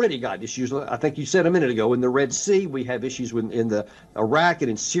we've already got issues. I think you said a minute ago, in the Red Sea, we have issues in the Iraq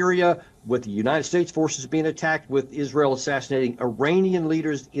and in Syria, with the United States forces being attacked, with Israel assassinating Iranian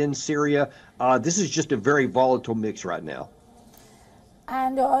leaders in Syria. This is just a very volatile mix right now.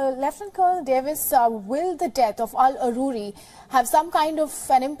 And Lieutenant Colonel Davis, will the death of al-Aruri have some kind of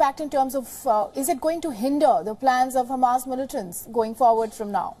an impact in terms of, is it going to hinder the plans of Hamas militants going forward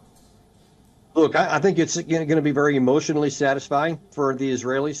from now? Look, I think it's going to be very emotionally satisfying for the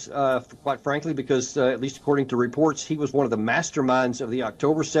Israelis, quite frankly, because at least according to reports, he was one of the masterminds of the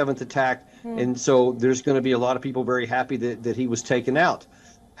October 7th attack. And so there's going to be a lot of people very happy that he was taken out.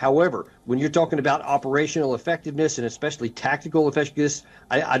 However, when you're talking about operational effectiveness and especially tactical effectiveness,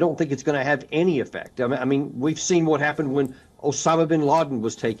 I don't think it's going to have any effect. I mean, we've seen what happened when Osama bin Laden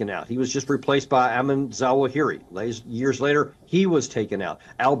was taken out. He was just replaced by Ayman Zawahiri. Years later, he was taken out.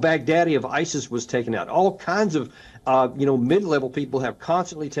 Al-Baghdadi of ISIS was taken out. All kinds of, mid-level people have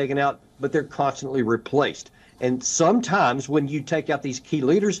constantly taken out, but they're constantly replaced. And sometimes when you take out these key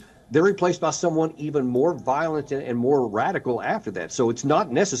leaders, they're replaced by someone even more violent and more radical after that. So it's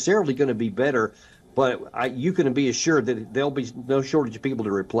not necessarily going to be better, but you can be assured that there'll be no shortage of people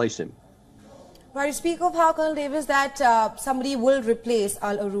to replace him. Right, you speak of how, Colonel Davis, that somebody will replace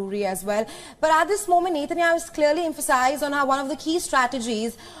al-Aruri as well. But at this moment, Netanyahu has clearly emphasized on how one of the key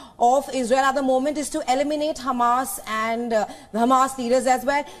strategies of Israel at the moment is to eliminate Hamas and the Hamas leaders as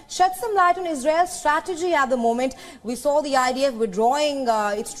well. Shed some light on Israel's strategy at the moment. We saw the IDF withdrawing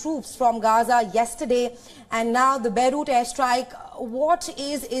its troops from Gaza yesterday, and now the Beirut airstrike. What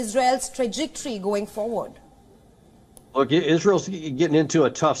is Israel's trajectory going forward? Look, Israel's getting into a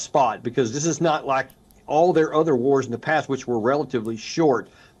tough spot because this is not like all their other wars in the past, which were relatively short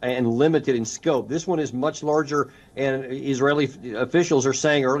and limited in scope. This one is much larger, and Israeli officials are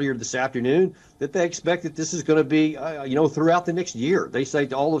saying earlier this afternoon that they expect that this is going to be, throughout the next year. They say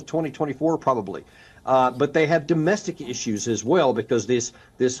all of 2024 probably. But they have domestic issues as well, because this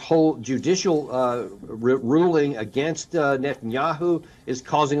whole judicial ruling against Netanyahu is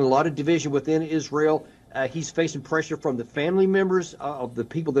causing a lot of division within Israel. He's facing pressure from the family members of the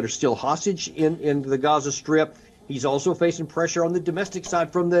people that are still hostage in the Gaza Strip. He's also facing pressure on the domestic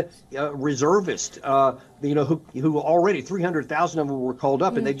side from the reservists, who already 300,000 of them were called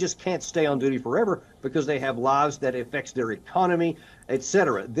up, and they just can't stay on duty forever because they have lives that affects their economy,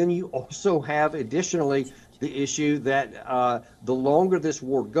 etc. Then you also have additionally the issue that the longer this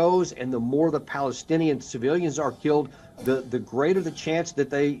war goes and the more the Palestinian civilians are killed, the greater the chance that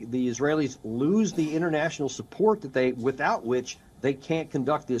the Israelis lose the international support without which they can't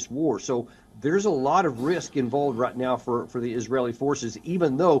conduct this war. So there's a lot of risk involved right now for the Israeli forces,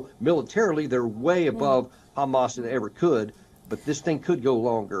 even though militarily they're way above Hamas than they ever could. But this thing could go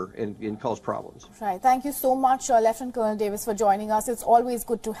longer and cause problems. Right. Thank you so much, Lieutenant Colonel Davis, for joining us. It's always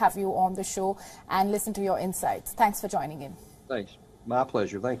good to have you on the show and listen to your insights. Thanks for joining in. Thanks. My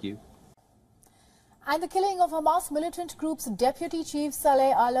pleasure. Thank you. And the killing of Hamas militant group's deputy chief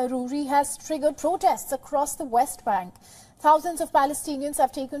Saleh al-Aruri has triggered protests across the West Bank. Thousands of Palestinians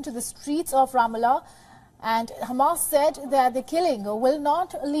have taken to the streets of Ramallah, and Hamas said that the killing will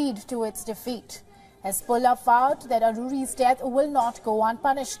not lead to its defeat. Hezbollah vowed that Aruri's death will not go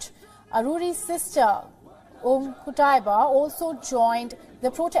unpunished. Aruri's sister, Qutaiba, also joined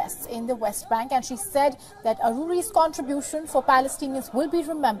the protests in the West Bank, and she said that Aruri's contribution for Palestinians will be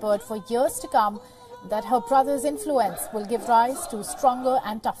remembered for years to come, that her brother's influence will give rise to stronger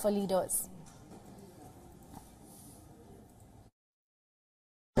and tougher leaders.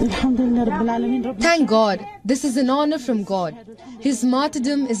 Thank God, this is an honor from God. His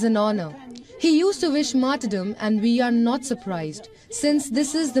martyrdom is an honor. He used to wish martyrdom, and we are not surprised, since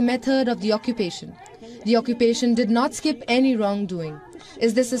this is the method of the occupation. The occupation did not skip any wrongdoing.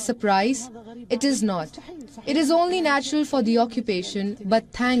 Is this a surprise? It is not. It is only natural for the occupation,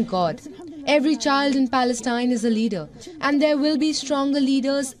 but thank God. Every child in Palestine is a leader, and there will be stronger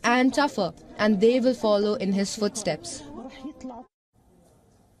leaders and tougher, and they will follow in his footsteps.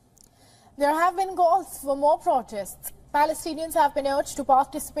 There have been calls for more protests. Palestinians have been urged to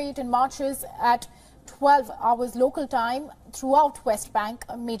participate in marches at 12 hours local time throughout West Bank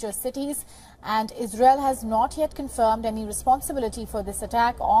major cities, and Israel has not yet confirmed any responsibility for this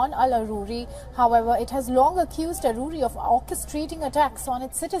attack on al-Aruri. However, it has long accused Aruri of orchestrating attacks on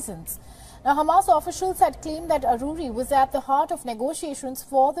its citizens. Now, Hamas officials had claimed that Aruri was at the heart of negotiations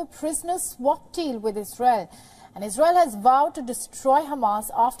for the prisoner swap deal with Israel. And Israel has vowed to destroy Hamas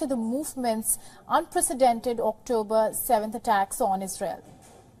after the movement's unprecedented October 7th attacks on Israel.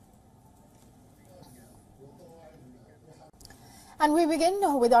 And we begin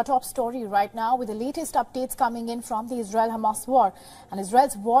with our top story right now, with the latest updates coming in from the Israel-Hamas war. And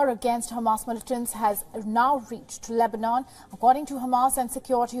Israel's war against Hamas militants has now reached Lebanon. According to Hamas and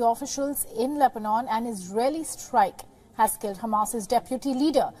security officials in Lebanon, an Israeli strike has killed Hamas's deputy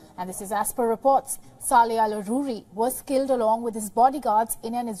leader, and this is as per reports. Saleh al-Aruri was killed along with his bodyguards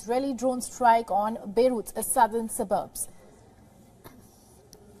in an Israeli drone strike on Beirut's southern suburbs.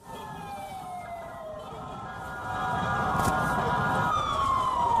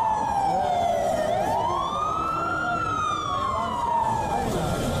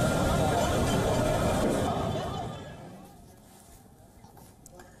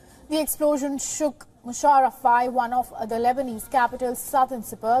 The explosion shook Musharraf, one of the Lebanese capital's southern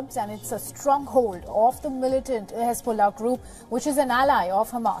suburbs, and it's a stronghold of the militant Hezbollah group, which is an ally of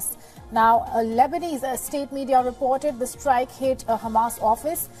Hamas. Now, a Lebanese state media reported the strike hit a Hamas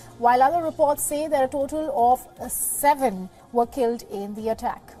office, while other reports say that a total of 7 were killed in the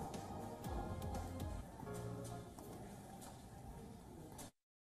attack.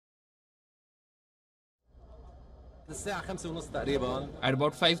 At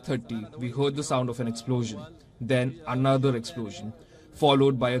about 5:30, we heard the sound of an explosion, then another explosion,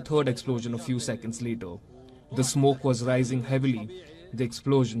 followed by a third explosion a few seconds later. The smoke was rising heavily. The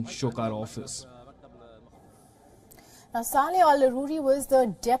explosion shook our office. Now, Saleh al-Aruri was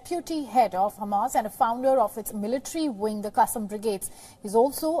the deputy head of Hamas and a founder of its military wing, the Qassam Brigades. He's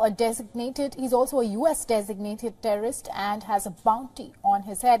also a U.S. designated terrorist and has a bounty on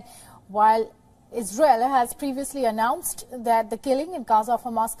his head. While Israel has previously announced that the killing in Gaza of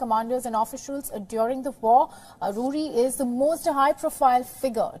Hamas commanders and officials during the war, Aruri is the most high-profile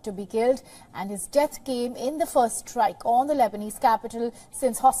figure to be killed, and his death came in the first strike on the Lebanese capital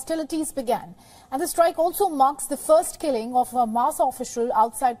since hostilities began. And the strike also marks the first killing of a Hamas official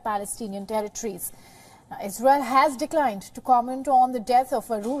outside Palestinian territories. Now, Israel has declined to comment on the death of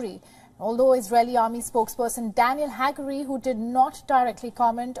Aruri, although Israeli army spokesperson Daniel Hagari, who did not directly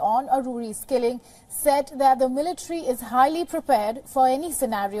comment on Aruri's killing, said that the military is highly prepared for any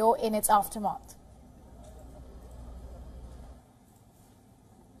scenario in its aftermath.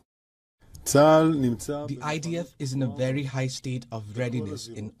 The IDF is in a very high state of readiness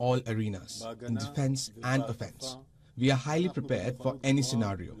in all arenas, in defense and offense. We are highly prepared for any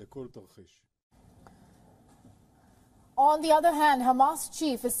scenario. On the other hand, Hamas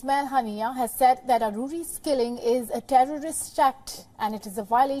chief Ismail Haniyeh has said that Aruri's killing is a terrorist act and it is a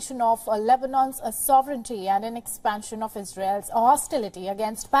violation of Lebanon's sovereignty and an expansion of Israel's hostility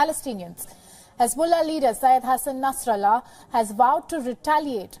against Palestinians. Hezbollah leader Syed Hassan Nasrallah has vowed to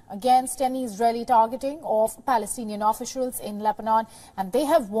retaliate against any Israeli targeting of Palestinian officials in Lebanon, and they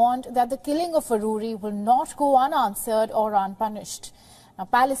have warned that the killing of Aruri will not go unanswered or unpunished. Now,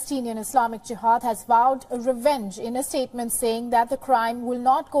 Palestinian Islamic Jihad has vowed revenge in a statement saying that the crime will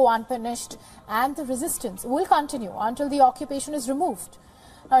not go unpunished and the resistance will continue until the occupation is removed.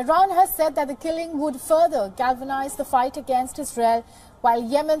 Now, Iran has said that the killing would further galvanize the fight against Israel, while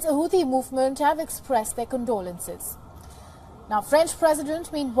Yemen's Houthi movement have expressed their condolences. Now, French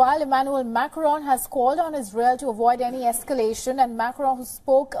President, meanwhile, Emmanuel Macron has called on Israel to avoid any escalation, and Macron, who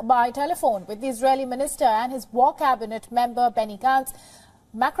spoke by telephone with the Israeli minister and his war cabinet member Benny Gantz,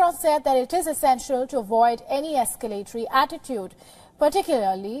 Macron said that it is essential to avoid any escalatory attitude,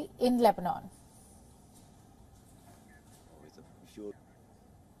 particularly in Lebanon.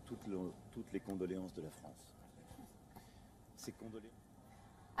 Toutes les condoléances de la France.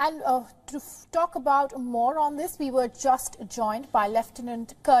 And to talk about more on this, we were just joined by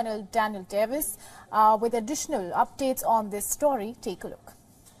Lieutenant Colonel Daniel Davis with additional updates on this story. Take a look.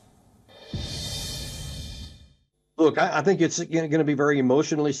 Look, I think it's going to be very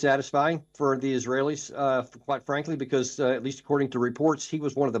emotionally satisfying for the Israelis, quite frankly, because at least according to reports, he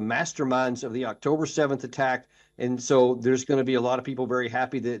was one of the masterminds of the October 7th attack. And so there's going to be a lot of people very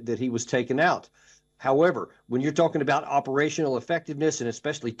happy that he was taken out. However, when you're talking about operational effectiveness and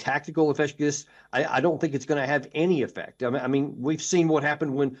especially tactical effectiveness, I don't think it's going to have any effect. I mean, we've seen what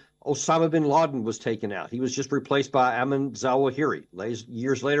happened when Osama bin Laden was taken out. He was just replaced by Ayman Zawahiri.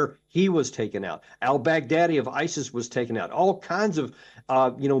 Years later, he was taken out. Al-Baghdadi of ISIS was taken out. All kinds of,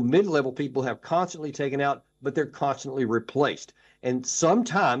 mid-level people have constantly taken out, but they're constantly replaced. And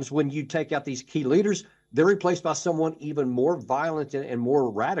sometimes when you take out these key leaders, they're replaced by someone even more violent and more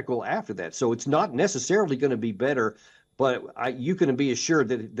radical after that. So it's not necessarily going to be better, but you can be assured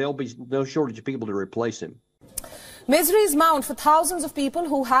that there'll be no shortage of people to replace him. Miseries mount for thousands of people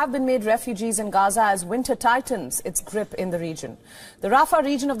who have been made refugees in Gaza as winter tightens its grip in the region. The Rafah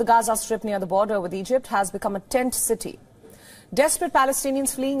region of the Gaza Strip near the border with Egypt has become a tent city. Desperate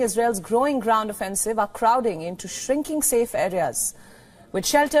Palestinians fleeing Israel's growing ground offensive are crowding into shrinking safe areas. With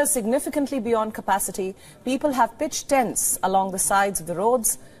shelters significantly beyond capacity, people have pitched tents along the sides of the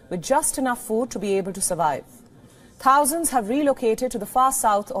roads with just enough food to be able to survive. Thousands have relocated to the far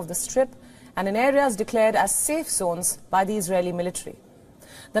south of the Strip and in areas declared as safe zones by the Israeli military.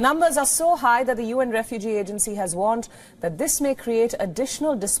 The numbers are so high that the UN Refugee Agency has warned that this may create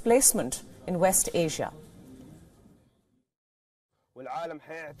additional displacement in West Asia.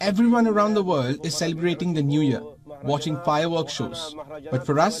 Everyone around the world is celebrating the New Year, watching fireworks shows. But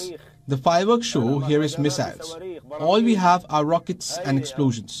for us, the fireworks show here is missiles. All we have are rockets and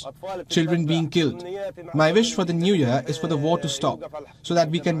explosions, children being killed. My wish for the New Year is for the war to stop, so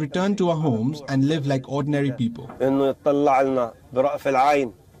that we can return to our homes and live like ordinary people.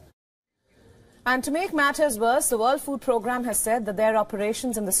 And to make matters worse, the World Food Programme has said that their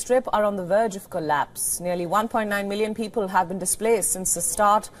operations in the Strip are on the verge of collapse. Nearly 1.9 million people have been displaced since the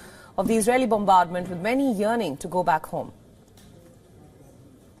start of the Israeli bombardment, with many yearning to go back home.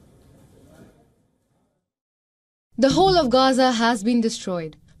 The whole of Gaza has been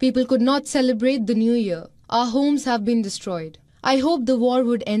destroyed. People could not celebrate the New Year. Our homes have been destroyed. I hope the war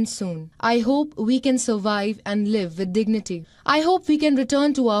would end soon. I hope we can survive and live with dignity. I hope we can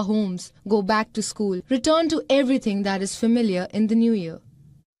return to our homes, go back to school, return to everything that is familiar in the new year.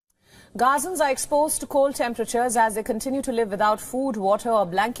 Gazans are exposed to cold temperatures as they continue to live without food, water or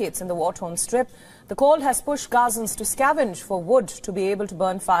blankets in the war-torn Strip. The cold has pushed Gazans to scavenge for wood to be able to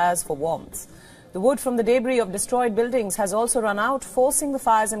burn fires for warmth. The wood from the debris of destroyed buildings has also run out, forcing the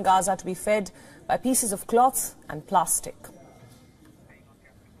fires in Gaza to be fed by pieces of cloth and plastic.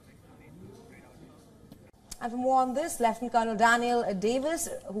 And for more on this, Lieutenant Colonel Daniel Davis,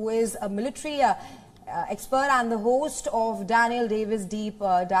 who is a military expert and the host of Daniel Davis Deep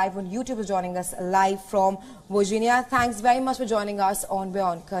Dive on YouTube, is joining us live from Virginia. Thanks very much for joining us on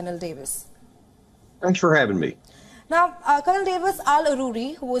WION, Colonel Davis. Thanks for having me. Now, Colonel Davis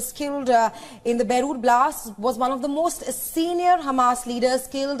al-Aruri, who was killed in the Beirut blast, was one of the most senior Hamas leaders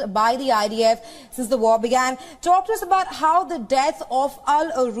killed by the IDF since the war began. Talk to us about how the death of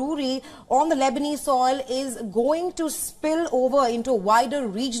al-Aruri on the Lebanese soil is going to spill over into a wider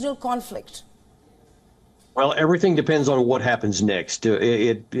regional conflict. Well, everything depends on what happens next.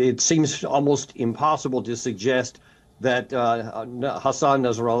 It seems almost impossible to suggest that Hassan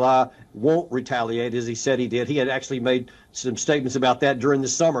Nasrallah won't retaliate as he said he did. He had actually made some statements about that during the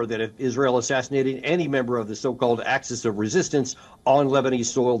summer, that if Israel assassinated any member of the so-called axis of resistance on Lebanese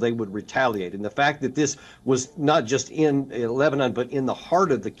soil, they would retaliate. And the fact that this was not just in Lebanon, but in the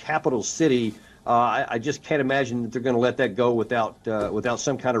heart of the capital city, I just can't imagine that they're going to let that go without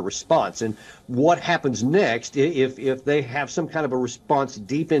some kind of response. And what happens next, if they have some kind of a response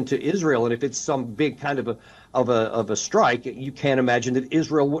deep into Israel, and if it's some big kind of a strike, you can't imagine that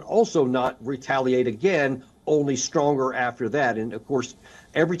Israel would also not retaliate again, only stronger after that. And of course,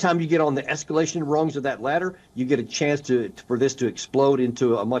 every time you get on the escalation rungs of that ladder, you get a chance for this to explode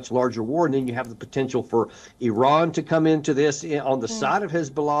into a much larger war. And then you have the potential for Iran to come into this on the side of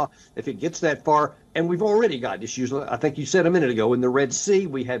Hezbollah if it gets that far. And we've already got issues. I think you said a minute ago, in the Red Sea,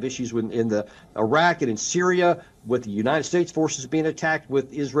 we have issues in the Iraq and in Syria, with the United States forces being attacked,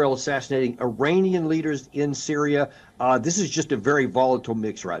 with Israel assassinating Iranian leaders in Syria. This is just a very volatile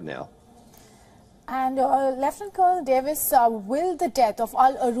mix right now. And Lieutenant Colonel Davis, will the death of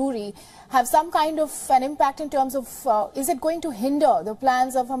al-Aruri have some kind of an impact in terms of, is it going to hinder the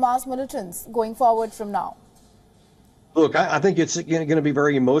plans of Hamas militants going forward from now? Look, I think it's going to be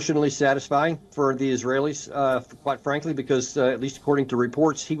very emotionally satisfying for the Israelis, quite frankly, because at least according to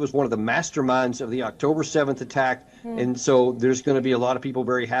reports, he was one of the masterminds of the October 7th attack. And so there's going to be a lot of people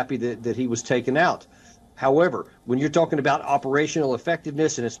very happy that he was taken out. However, when you're talking about operational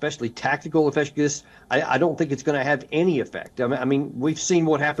effectiveness and especially tactical effectiveness, I don't think it's going to have any effect. I mean, we've seen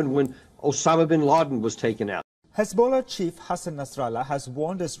what happened when Osama bin Laden was taken out. Hezbollah chief Hassan Nasrallah has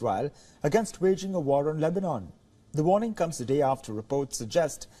warned Israel against waging a war on Lebanon. The warning comes a day after reports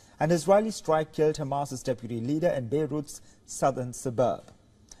suggest an Israeli strike killed Hamas's deputy leader in Beirut's southern suburb.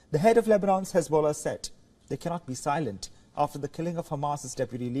 The head of Lebanon's Hezbollah said they cannot be silent after the killing of Hamas's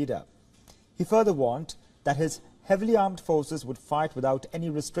deputy leader. He further warned that his heavily armed forces would fight without any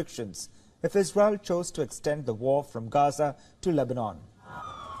restrictions if Israel chose to extend the war from Gaza to Lebanon.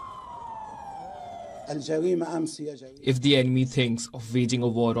 If the enemy thinks of waging a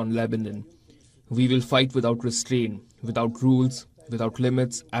war on Lebanon, we will fight without restraint, without rules, without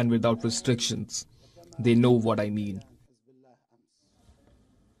limits, and without restrictions. They know what I mean.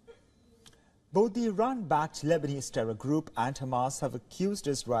 Both the Iran-backed Lebanese terror group and Hamas have accused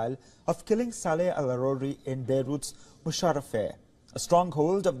Israel of killing Saleh al-Aruri in Beirut's Musharrafeh, a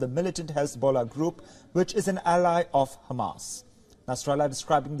stronghold of the militant Hezbollah group, which is an ally of Hamas. Nasrallah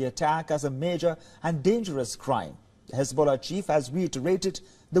describing the attack as a major and dangerous crime. The Hezbollah chief has reiterated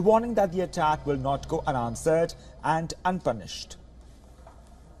the warning that the attack will not go unanswered and unpunished.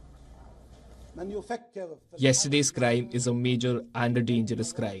 Yesterday's crime is a major and a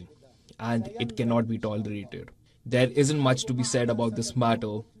dangerous crime, and it cannot be tolerated. There isn't much to be said about this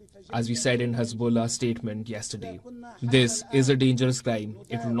matter, as we said in Hezbollah's statement yesterday. This is a dangerous crime.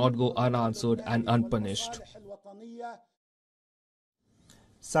 It will not go unanswered and unpunished.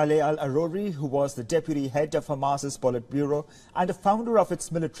 Saleh al-Aruri, who was the deputy head of Hamas's Politburo and a founder of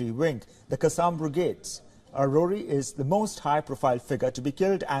its military wing, the Qassam Brigades. Aruri is the most high-profile figure to be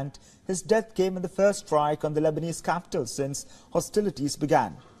killed, and his death came in the first strike on the Lebanese capital since hostilities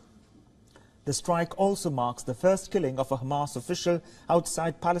began. The strike also marks the first killing of a Hamas official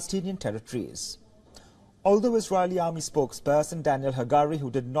outside Palestinian territories. Although Israeli army spokesperson Daniel Hagari, who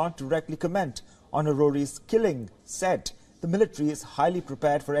did not directly comment on Aruri's killing, said the military is highly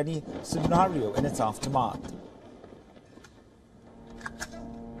prepared for any scenario in its aftermath.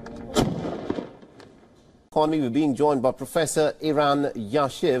 We're being joined by Professor Iran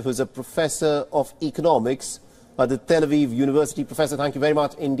Yashiv, who's a professor of economics at the Tel Aviv University. Professor, thank you very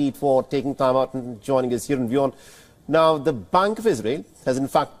much indeed for taking time out and joining us here in WION. Now, the Bank of Israel has in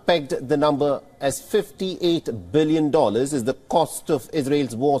fact pegged the number as $58 billion is the cost of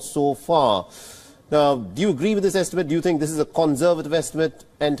Israel's war so far. Now, do you agree with this estimate? Do you think this is a conservative estimate?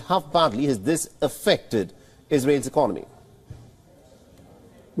 And how badly has this affected Israel's economy?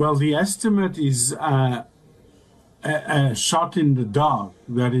 Well, the estimate is a shot in the dark.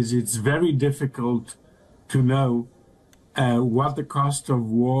 That is, it's very difficult to know what the cost of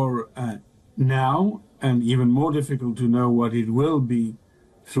war now, and even more difficult to know what it will be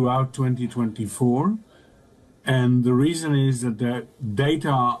throughout 2024. And the reason is that the data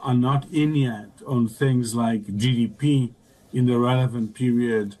are not in yet on things like GDP in the relevant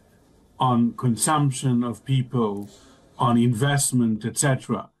period, on consumption of people, on investment,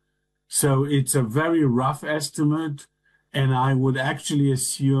 etc. So it's a very rough estimate, and I would actually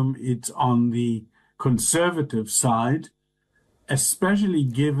assume it's on the conservative side, especially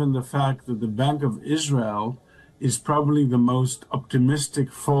given the fact that the Bank of Israel is probably the most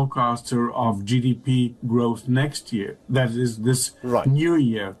optimistic forecaster of GDP growth next year. That is this new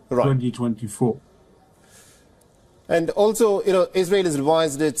year, 2024. And also, Israel has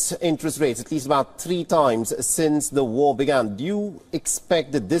revised its interest rates at least about 3 times since the war began. Do you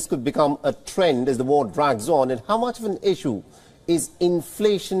expect that this could become a trend as the war drags on? And how much of an issue is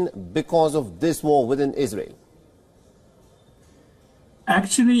inflation because of this war within Israel?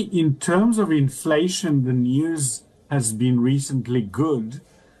 Actually, in terms of inflation, the news has been recently good.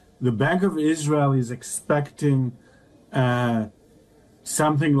 The Bank of Israel is expecting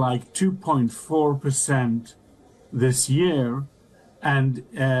something like 2.4% this year, and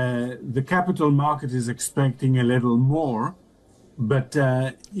the capital market is expecting a little more, but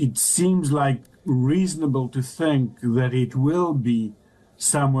it seems like reasonable to think that it will be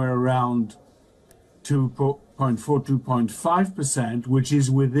somewhere around 2.4, 2.5%, which is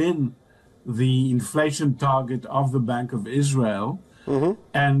within the inflation target of the Bank of Israel.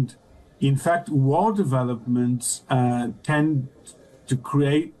 And in fact, war developments tend to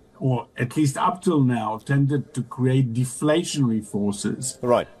create, or at least up till now, tended to create deflationary forces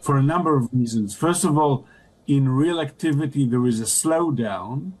for a number of reasons. First of all, in real activity, there is a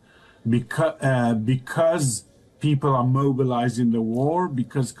slowdown because people are mobilized in the war,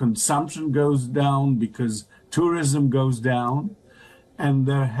 because consumption goes down, because tourism goes down, and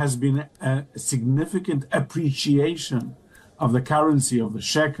there has been a significant appreciation of the currency of the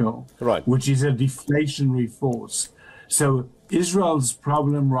shekel, which is a deflationary force. So Israel's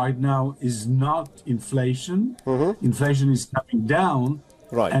problem right now is not inflation. Inflation is coming down.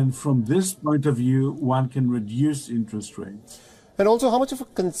 And from this point of view, one can reduce interest rates. And also, how much of a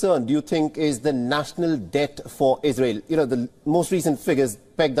concern do you think is the national debt for Israel? The most recent figures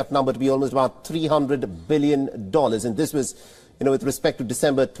peg that number to be almost about $300 billion. And this was, with respect to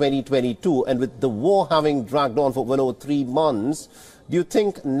December 2022. And with the war having dragged on for well over 3 months, do you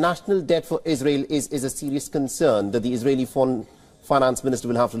think national debt for Israel is a serious concern that the Israeli finance minister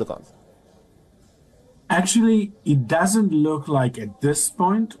will have to look on? Actually, it doesn't look like at this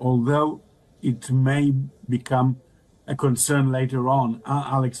point, although it may become a concern later on.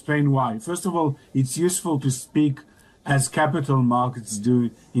 I'll explain why. First of all, it's useful to speak as capital markets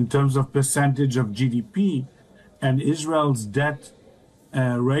do in terms of percentage of GDP, and Israel's debt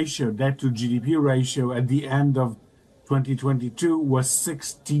ratio, debt to GDP ratio at the end of 2022 was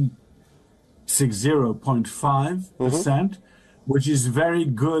 60.5%, which is very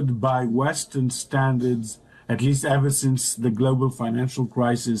good by Western standards, at least ever since the global financial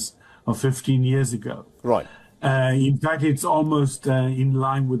crisis of 15 years ago. In fact, it's almost in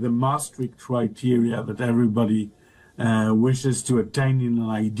line with the Maastricht criteria that everybody wishes to attain in an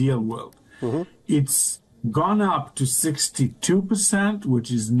ideal world. It's gone up to 62%, which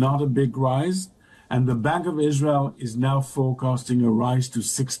is not a big rise. And the Bank of Israel is now forecasting a rise to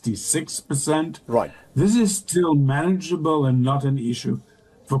 66%. This is still manageable and not an issue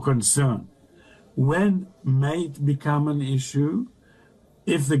for concern. When may it become an issue?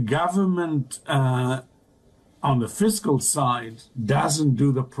 If the government on the fiscal side doesn't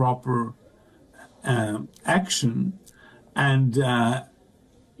do the proper action, and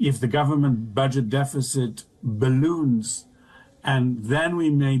if the government budget deficit balloons, and then we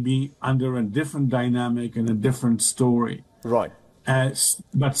may be under a different dynamic and a different story.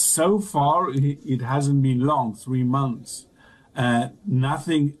 But so far, it hasn't been long, 3 months.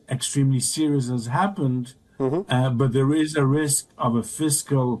 Nothing extremely serious has happened, but there is a risk of a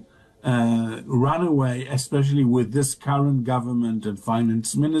fiscal runaway, especially with this current government and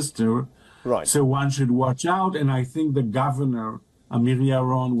finance minister. So one should watch out, and I think the governor, Amir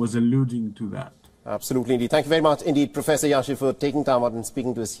Yaron, was alluding to that. Absolutely, indeed. Thank you very much, indeed, Professor Yashiv, for taking time out and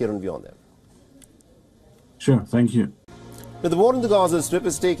speaking to us here on WION There. Sure, thank you. Now, the war in the Gaza Strip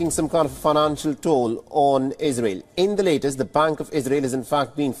is taking some kind of financial toll on Israel. In the latest, the Bank of Israel has in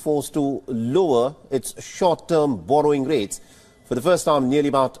fact been forced to lower its short-term borrowing rates for the first time in nearly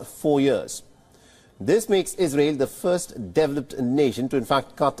about 4 years. This makes Israel the first developed nation to in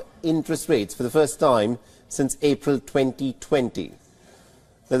fact cut interest rates for the first time since April 2020.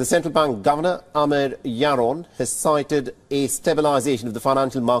 Now, the central bank governor, Amir Yaron, has cited a stabilization of the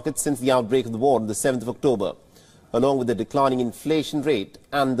financial markets since the outbreak of the war on the 7th of October. along with the declining inflation rate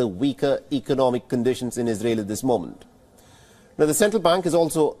and the weaker economic conditions in Israel at this moment. Now, the central bank has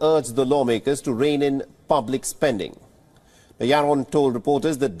also urged the lawmakers to rein in public spending. Now, Yaron told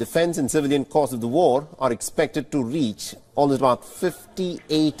reporters that defense and civilian costs of the war are expected to reach almost about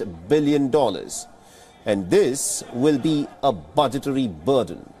 $58 billion. And this will be a budgetary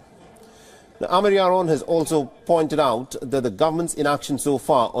burden. Now, Amir Yaron has also pointed out that the government's inaction so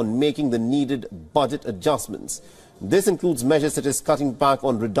far on making the needed budget adjustments. This includes measures such as cutting back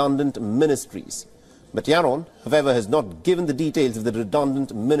on redundant ministries. But Yaron, however, has not given the details of the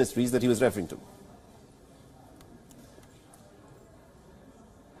redundant ministries that he was referring to.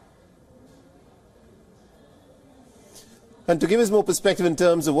 And to give us more perspective in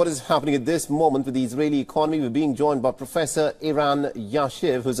terms of what is happening at this moment with the Israeli economy, we're being joined by Professor Eran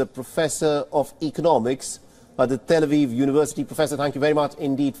Yashiv, who's a professor of economics at the Tel Aviv University. Professor, thank you very much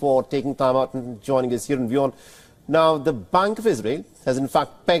indeed for taking time out and joining us here in WION. Now, the Bank of Israel has in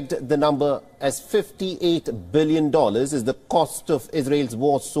fact pegged the number as $58 billion as the cost of Israel's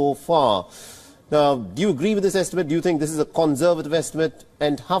war so far. Now, do you agree with this estimate? Do you think this is a conservative estimate?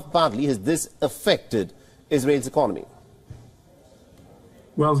 And how badly has this affected Israel's economy?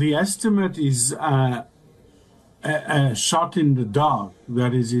 Well, the estimate is a shot in the dark.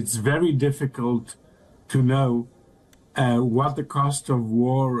 That is, it's very difficult to know what the cost of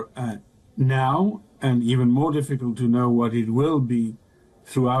war now, and even more difficult to know what it will be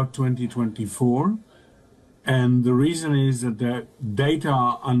throughout 2024. And the reason is that the data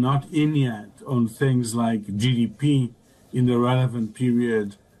are not in yet on things like GDP in the relevant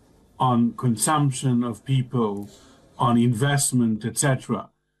period, on consumption of people, on investment, etc.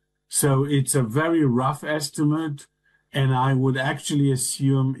 So it's a very rough estimate, and I would actually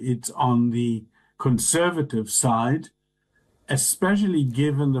assume it's on the conservative side, especially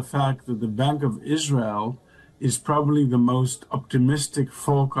given the fact that the Bank of Israel is probably the most optimistic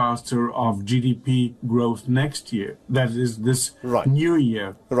forecaster of GDP growth next year. That is this new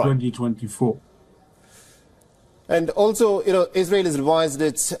year, 2024. And also, Israel has revised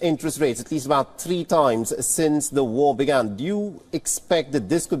its interest rates at least about 3 times since the war began. Do you expect that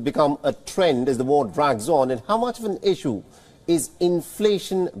this could become a trend as the war drags on? And how much of an issue is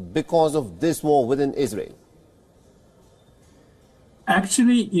inflation because of this war within Israel?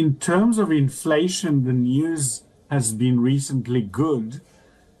 Actually, in terms of inflation, the news has been recently good.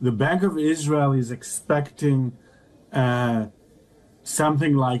 The Bank of Israel is expecting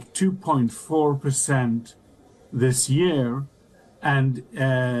something like 2.4% this year, and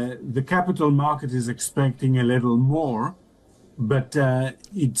the capital market is expecting a little more, but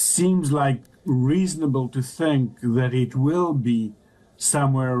it seems like reasonable to think that it will be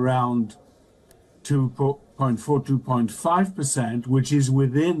somewhere around 2.4, 2.5%, which is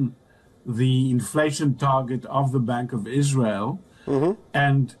within the inflation target of the Bank of Israel.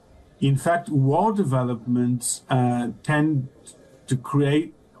 And in fact, war developments tend to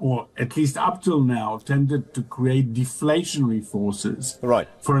create, or at least up till now, tended to create deflationary forces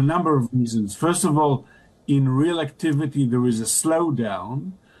for a number of reasons. First of all, in real activity, there is a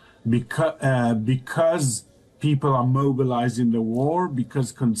slowdown because people are mobilized in the war,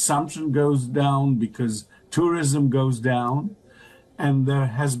 because consumption goes down, because tourism goes down, and there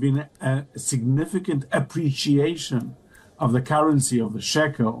has been a significant appreciation of the currency of the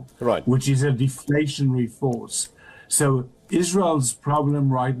shekel, which is a deflationary force. So Israel's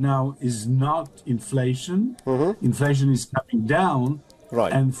problem right now is not inflation. Inflation is coming down.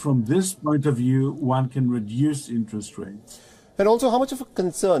 And from this point of view, one can reduce interest rates. And also, how much of a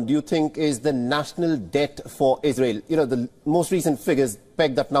concern do you think is the national debt for Israel? The most recent figures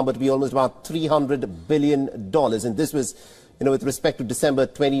peg that number to be almost about $300 billion. And this was, with respect to December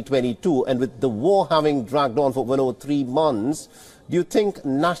 2022. And with the war having dragged on for well over 3 months, do you think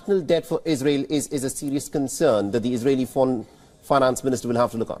national debt for Israel is a serious concern that the Israeli finance minister will have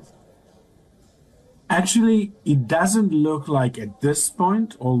to look on? Actually, it doesn't look like at this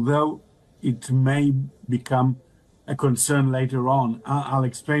point, although it may become a concern later on. I'll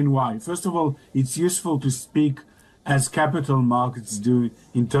explain why. First of all, it's useful to speak as capital markets do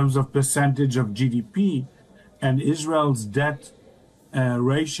in terms of percentage of GDP, and Israel's debt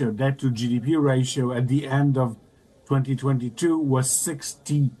ratio, debt to GDP ratio at the end of 2022 was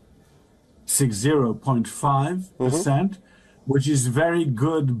 60.5%, which is very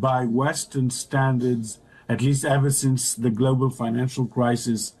good by Western standards, at least ever since the global financial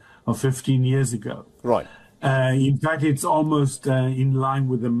crisis of 15 years ago. In fact, it's almost in line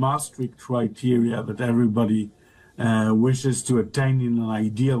with the Maastricht criteria that everybody wishes to attain in an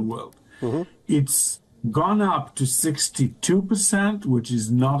ideal world. It's gone up to 62%, which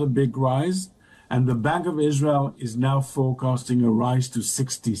is not a big rise. and the Bank of Israel is now forecasting a rise to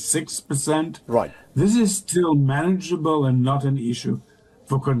 66%. Right. This is still manageable and not an issue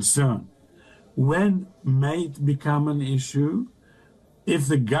for concern. When may it become an issue? If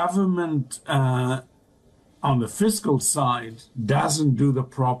the government on the fiscal side doesn't do the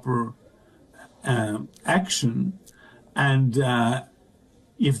proper action, and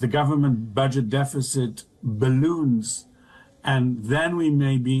if the government budget deficit balloons, and then we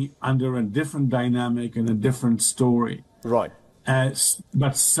may be under a different dynamic and a different story. Right.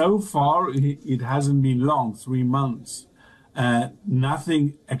 But so far, it hasn't been long, 3 months. Nothing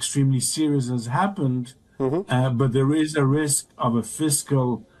extremely serious has happened, but there is a risk of a fiscal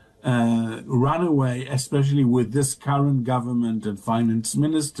runaway, especially with this current government and finance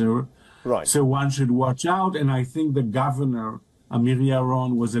minister. Right. So one should watch out, and I think the governor, Amir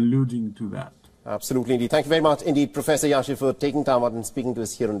Yaron, was alluding to that. Absolutely, indeed. Thank you very much, indeed, Professor Yashiv, for taking time out and speaking to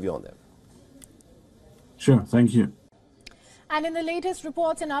us here on WION There. Sure, thank you. And in the latest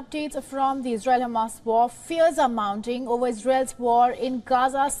reports and updates from the Israel-Hamas war, fears are mounting over Israel's war in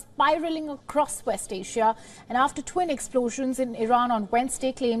Gaza, spiraling across West Asia. And after twin explosions in Iran on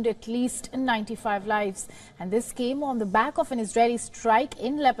Wednesday claimed at least 95 lives. And this came on the back of an Israeli strike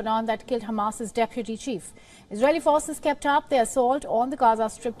in Lebanon that killed Hamas's deputy chief. Israeli forces kept up their assault on the Gaza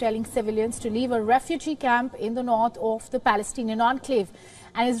Strip, telling civilians to leave a refugee camp in the north of the Palestinian enclave.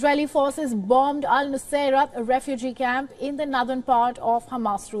 And Israeli forces bombed al-Nusayrat, a refugee camp in the northern part of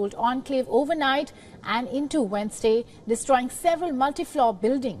Hamas-ruled enclave, overnight and into Wednesday, destroying several multi-floor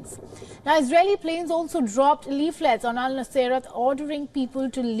buildings. Now, Israeli planes also dropped leaflets on al-Nusayrat ordering people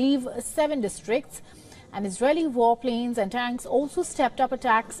to leave 7 districts. And Israeli warplanes and tanks also stepped up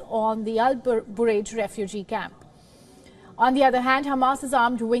attacks on the al-Bureij refugee camp. On the other hand, Hamas's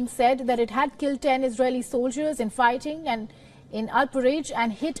armed wing said that it had killed 10 Israeli soldiers in fighting in al-Bureij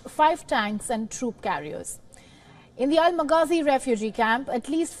and hit 5 tanks and troop carriers. In the al-Maghazi refugee camp, at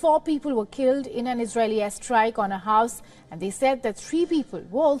least 4 people were killed in an Israeli airstrike on a house, and they said that 3 people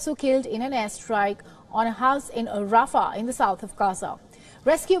were also killed in an airstrike on a house in Rafah in the south of Gaza.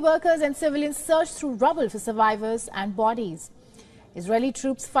 Rescue workers and civilians searched through rubble for survivors and bodies. Israeli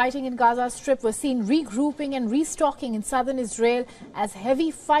troops fighting in Gaza Strip were seen regrouping and restocking in southern Israel as heavy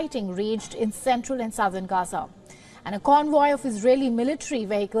fighting raged in central and southern Gaza. And a convoy of Israeli military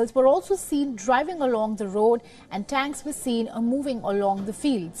vehicles were also seen driving along the road, and tanks were seen moving along the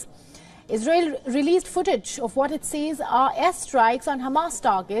fields. Israel released footage of what it says are airstrikes on Hamas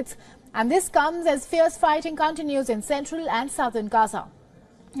targets, and this comes as fierce fighting continues in central and southern Gaza.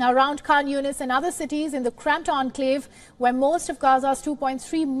 Now, around Khan Yunis and other cities in the cramped enclave, where most of Gaza's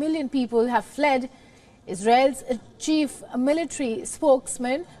 2.3 million people have fled, Israel's chief military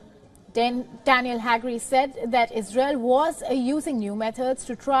spokesman, Daniel Hagari, said that Israel was using new methods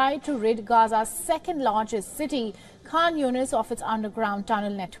to try to rid Gaza's second largest city, Khan Yunis, of its underground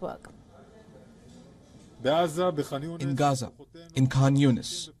tunnel network. In Gaza, in Khan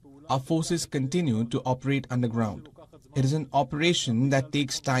Yunis, our forces continue to operate underground. It is an operation that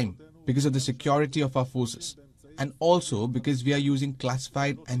takes time because of the security of our forces, and also because we are using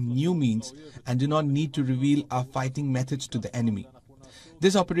classified and new means and do not need to reveal our fighting methods to the enemy.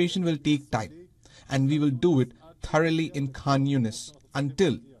 This operation will take time, and we will do it thoroughly in Khan Yunis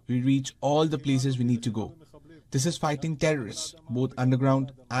until we reach all the places we need to go. This is fighting terrorists, both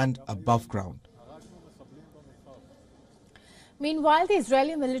underground and above ground. Meanwhile, the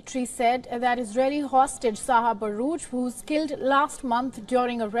Israeli military said that Israeli hostage Sahar Baruch, who was killed last month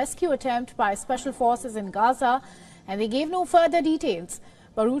during a rescue attempt by special forces in Gaza, and they gave no further details.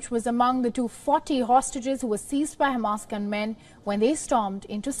 Baruch was among the 240 hostages who were seized by Hamas gunmen when they stormed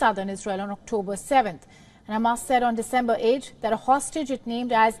into southern Israel on October 7th. And Hamas said on December 8th that a hostage it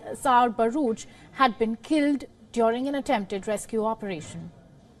named as Sahar Baruch had been killed during an attempted rescue operation.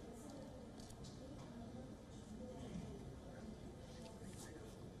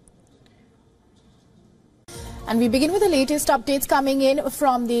 And we begin with the latest updates coming in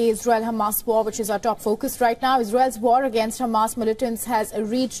from the Israel-Hamas war, which is our top focus right now. Israel's war against Hamas militants has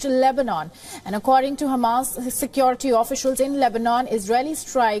reached Lebanon. And according to Hamas security officials in Lebanon, Israeli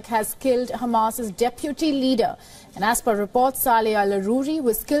strike has killed Hamas's deputy leader. And as per reports, Saleh al-Aruri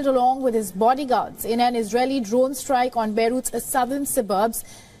was killed along with his bodyguards in an Israeli drone strike on Beirut's southern suburbs.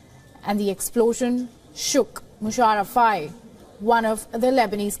 And the explosion shook Musharrafai, one of the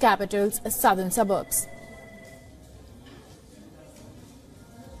Lebanese capital's southern suburbs.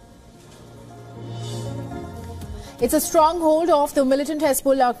 It's a stronghold of the militant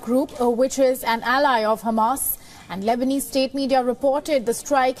Hezbollah group, which is an ally of Hamas. And Lebanese state media reported the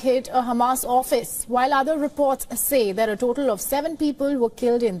strike hit a Hamas office, while other reports say that a total of 7 people were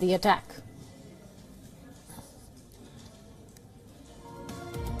killed in the attack.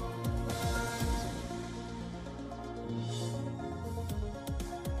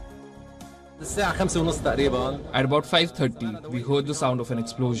 At about 5:30, we heard the sound of an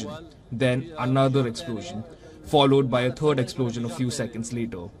explosion, then another explosion, followed by a third explosion a few seconds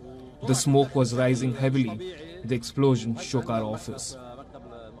later. The smoke was rising heavily. The explosion shook our office.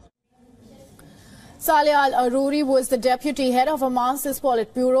 Saleh al-Aruri was the deputy head of Hamas's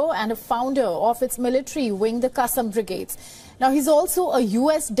Politburo and a founder of its military wing, the Qassam Brigades. Now, he's also a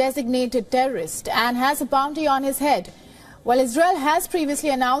U.S. designated terrorist and has a bounty on his head. While Israel has previously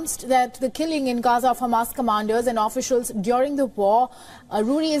announced that the killing in Gaza of Hamas commanders and officials during the war,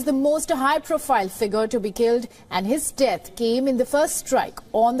 Aruri is the most high-profile figure to be killed, and his death came in the first strike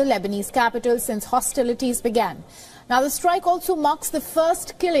on the Lebanese capital since hostilities began. Now, the strike also marks the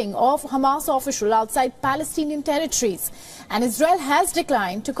first killing of Hamas official outside Palestinian territories, and Israel has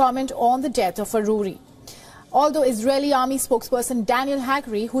declined to comment on the death of Aruri. Although Israeli army spokesperson Daniel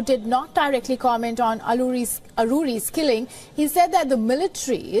Hagari, who did not directly comment on Aruri's killing, he said that the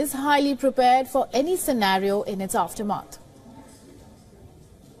military is highly prepared for any scenario in its aftermath.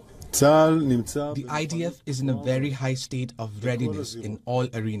 The IDF is in a very high state of readiness in all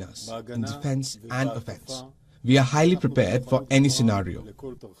arenas, in defense and offense. We are highly prepared for any scenario.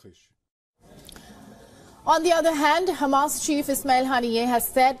 On the other hand, Hamas chief Ismail Haniyeh has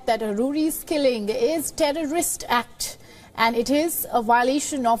said that Aruri's killing is a terrorist act and it is a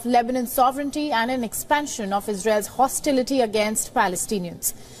violation of Lebanon's sovereignty and an expansion of Israel's hostility against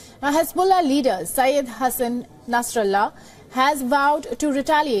Palestinians. Now, Hezbollah leader Syed Hassan Nasrallah has vowed to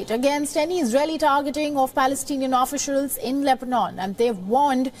retaliate against any Israeli targeting of Palestinian officials in Lebanon, and they've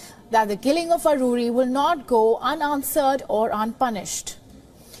warned that the killing of Aruri will not go unanswered or unpunished.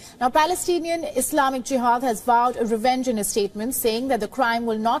 Now, Palestinian Islamic Jihad has vowed revenge in a statement, saying that the crime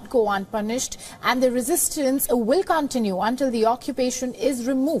will not go unpunished and the resistance will continue until the occupation is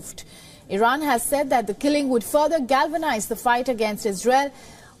removed. Iran has said that the killing would further galvanize the fight against Israel,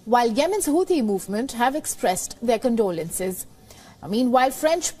 while Yemen's Houthi movement have expressed their condolences. Meanwhile,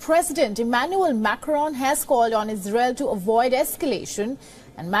 French President Emmanuel Macron has called on Israel to avoid escalation.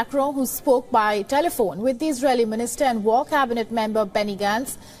 And Macron, who spoke by telephone with the Israeli minister and war cabinet member Benny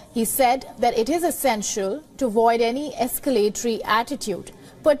Gantz, he said that it is essential to avoid any escalatory attitude,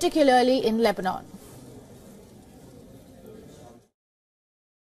 particularly in Lebanon.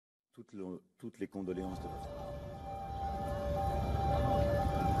 Toutes les condoléances de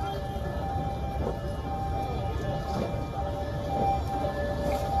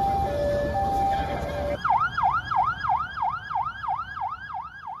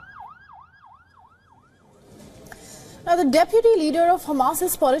Now, the deputy leader of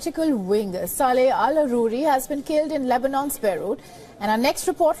Hamas's political wing, Saleh al-Aruri, has been killed in Lebanon's Beirut. And our next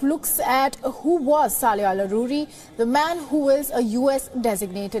report looks at who was Saleh al-Aruri, the man who is a U.S.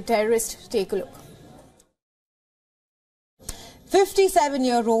 designated terrorist. Take a look.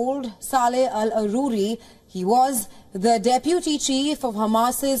 57-year-old Saleh al-Aruri, he was the deputy chief of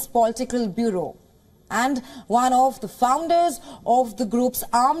Hamas's political bureau and one of the founders of the group's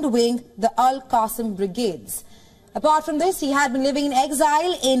armed wing, the Al-Qassam Brigades. Apart from this, he had been living in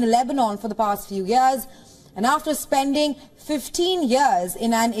exile in Lebanon for the past few years, and after spending 15 years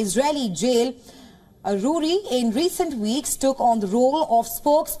in an Israeli jail, Aruri in recent weeks took on the role of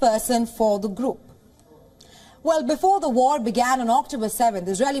spokesperson for the group. Well, before the war began on October 7th,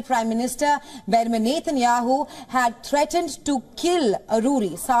 Israeli Prime Minister Benjamin Netanyahu had threatened to kill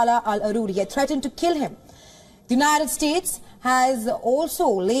Aruri, Saleh al-Aruri. He had threatened to kill him. The United States has also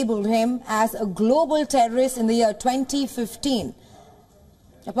labelled him as a global terrorist in the year 2015.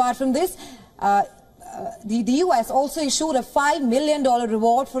 Apart from this, the U.S. also issued a $5 million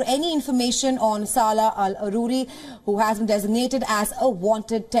reward for any information on Saleh al-Aruri, who has been designated as a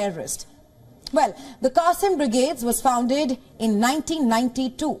wanted terrorist. Well, the Qassam Brigades was founded in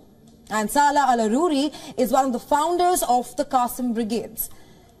 1992, and Saleh al-Aruri is one of the founders of the Qassam Brigades.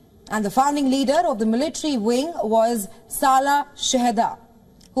 And the founding leader of the military wing was Salah Shehada,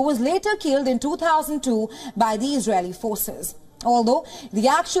 who was later killed in 2002 by the Israeli forces. Although the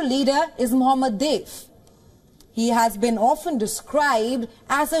actual leader is Mohammed Deif. He has been often described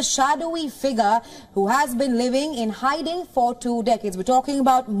as a shadowy figure who has been living in hiding for 2 decades. We're talking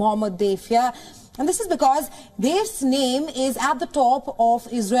about Mohammed Deif here. And this is because Deif's name is at the top of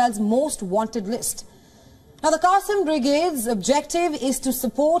Israel's most wanted list. Now, the Qassam Brigade's objective is to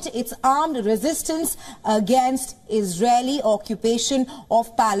support its armed resistance against Israeli occupation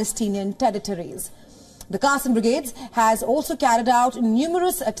of Palestinian territories. The Qassam Brigades has also carried out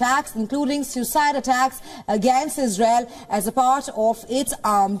numerous attacks, including suicide attacks against Israel as a part of its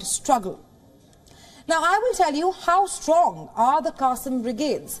armed struggle. Now, I will tell you how strong are the Qassam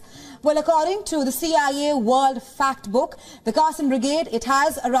Brigades. Well, according to the CIA World Fact Book, the Qasim Brigade, it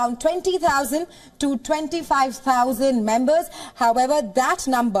has around 20,000 to 25,000 members. However, this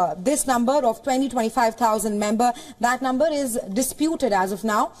number of 25,000 member, that number is disputed as of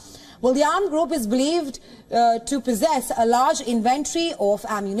now. Well, the armed group is believed to possess a large inventory of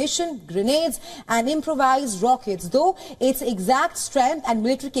ammunition, grenades and improvised rockets, though its exact strength and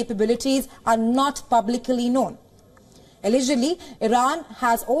military capabilities are not publicly known. Allegedly, Iran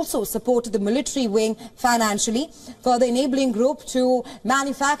has also supported the military wing financially, further enabling group to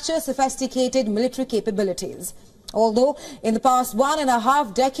manufacture sophisticated military capabilities. Although in the past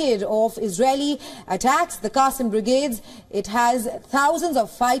 1.5 decades of Israeli attacks, the Qasim Brigades, it has thousands of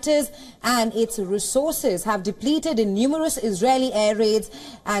fighters and its resources have depleted in numerous Israeli air raids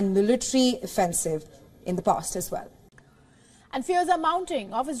and military offensive in the past as well. And fears are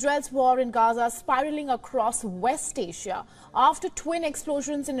mounting of Israel's war in Gaza spiraling across West Asia after twin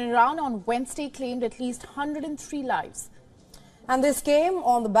explosions in Iran on Wednesday claimed at least 103 lives. And this came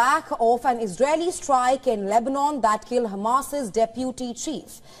on the back of an Israeli strike in Lebanon that killed Hamas's deputy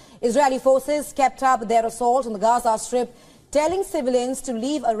chief. Israeli forces kept up their assault on the Gaza Strip, telling civilians to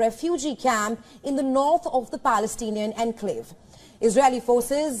leave a refugee camp in the north of the Palestinian enclave. Israeli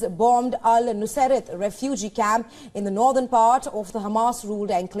forces bombed al-Nusayrat refugee camp in the northern part of the Hamas-ruled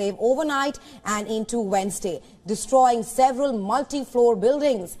enclave overnight and into Wednesday, destroying several multi-floor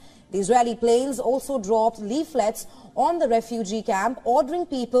buildings. The Israeli planes also dropped leaflets on the refugee camp, ordering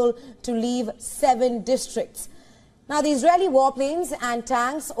people to leave 7 districts. Now, the Israeli warplanes and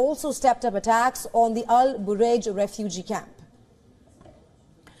tanks also stepped up attacks on the Al-Burej refugee camp.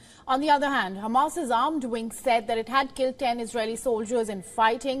 On the other hand, Hamas's armed wing said that it had killed 10 Israeli soldiers in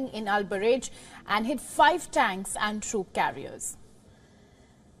fighting in Al-Burej and hit 5 tanks and troop carriers.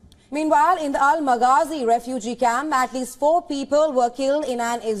 Meanwhile, in the Al-Maghazi refugee camp, at least 4 people were killed in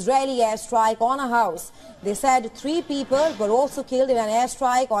an Israeli airstrike on a house. They said 3 people were also killed in an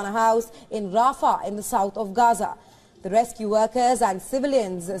airstrike on a house in Rafah in the south of Gaza. The rescue workers and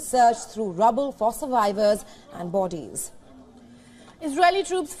civilians searched through rubble for survivors and bodies. Israeli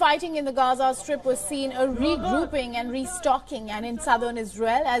troops fighting in the Gaza Strip were seen regrouping and restocking and in southern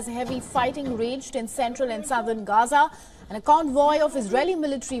Israel as heavy fighting raged in central and southern Gaza. And a convoy of Israeli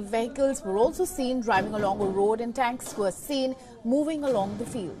military vehicles were also seen driving along a road and tanks were seen moving along the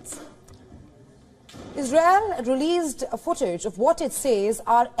fields. Israel released footage of what it says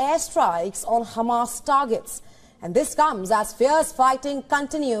are airstrikes on Hamas targets. And this comes as fierce fighting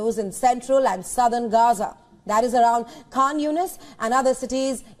continues in central and southern Gaza. That is around Khan Yunis and other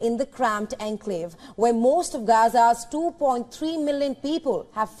cities in the cramped enclave, where most of Gaza's 2.3 million people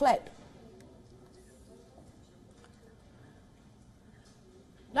have fled.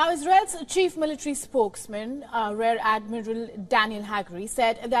 Now, Israel's chief military spokesman, Rear Admiral Daniel Hagari,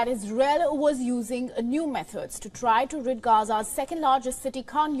 said that Israel was using new methods to try to rid Gaza's second-largest city,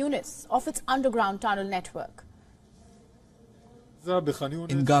 Khan Yunis, of its underground tunnel network.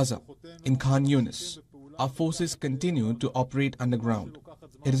 In Gaza, in Khan Yunis, our forces continue to operate underground.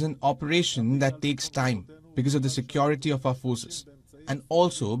 It is an operation that takes time because of the security of our forces, and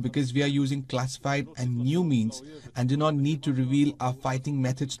also because we are using classified and new means and do not need to reveal our fighting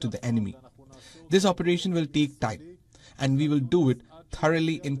methods to the enemy. This operation will take time, and we will do it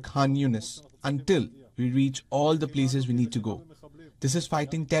thoroughly in Khan Yunis until we reach all the places we need to go. This is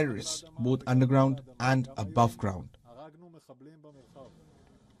fighting terrorists, both underground and above ground.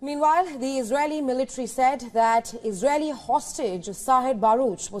 Meanwhile, the Israeli military said that Israeli hostage Sahir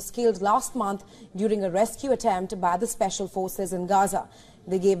Baruch was killed last month during a rescue attempt by the special forces in Gaza.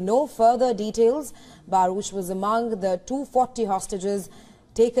 They gave no further details. Baruch was among the 240 hostages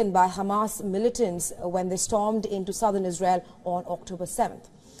taken by Hamas militants when they stormed into southern Israel on October 7th.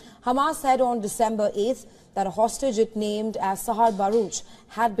 Hamas said on December 8th that a hostage it named as Sahir Baruch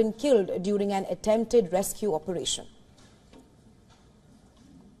had been killed during an attempted rescue operation.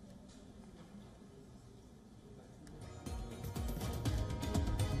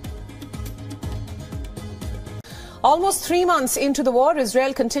 Almost 3 months into the war,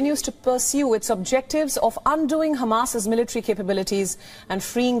 Israel continues to pursue its objectives of undoing Hamas's military capabilities and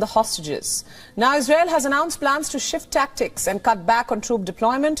freeing the hostages. Now, Israel has announced plans to shift tactics and cut back on troop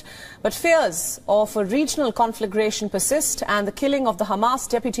deployment, but fears of a regional conflagration persist, and the killing of the Hamas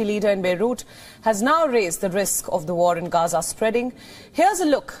deputy leader in Beirut has now raised the risk of the war in Gaza spreading. Here's a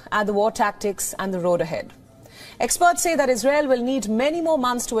look at the war tactics and the road ahead. Experts say that Israel will need many more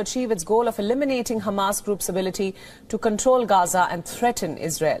months to achieve its goal of eliminating Hamas group's ability to control Gaza and threaten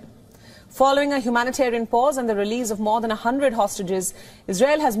Israel. Following a humanitarian pause and the release of more than 100 hostages,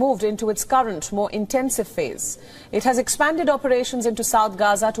 Israel has moved into its current, more intensive phase. It has expanded operations into South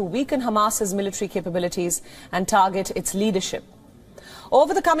Gaza to weaken Hamas's military capabilities and target its leadership.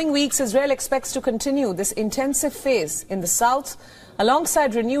 Over the coming weeks, Israel expects to continue this intensive phase in the south,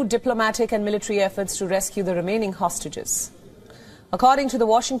 alongside renewed diplomatic and military efforts to rescue the remaining hostages. According to the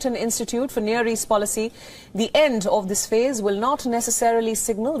Washington Institute for Near East Policy, the end of this phase will not necessarily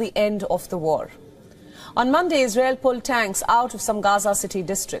signal the end of the war. On Monday, Israel pulled tanks out of some Gaza City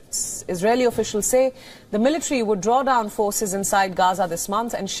districts. Israeli officials say the military would draw down forces inside Gaza this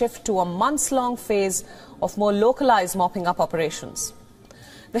month and shift to a months-long phase of more localized mopping-up operations.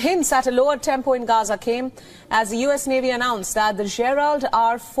 The hints at a lower tempo in Gaza came as the U.S. Navy announced that the Gerald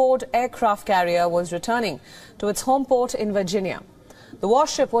R. Ford aircraft carrier was returning to its home port in Virginia. The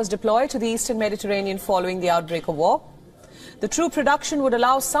warship was deployed to the eastern Mediterranean following the outbreak of war. The troop production would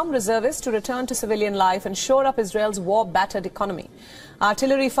allow some reservists to return to civilian life and shore up Israel's war-battered economy.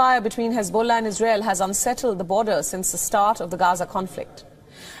 Artillery fire between Hezbollah and Israel has unsettled the border since the start of the Gaza conflict.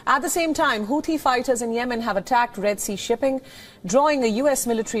 At the same time, Houthi fighters in Yemen have attacked Red Sea shipping, drawing a U.S.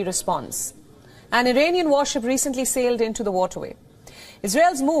 military response. An Iranian warship recently sailed into the waterway.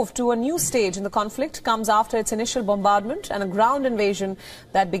 Israel's move to a new stage in the conflict comes after its initial bombardment and a ground invasion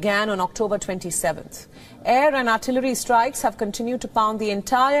that began on October 27th. Air and artillery strikes have continued to pound the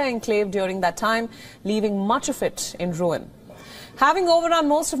entire enclave during that time, leaving much of it in ruin. Having overrun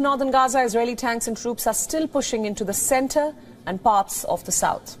most of northern Gaza, Israeli tanks and troops are still pushing into the center and parts of the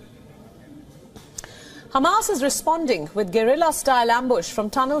south. Hamas is responding with guerrilla-style ambush from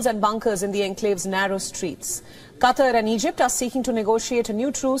tunnels and bunkers in the enclave's narrow streets. Qatar and Egypt are seeking to negotiate a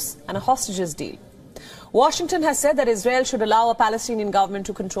new truce and a hostages deal. Washington has said that Israel should allow a Palestinian government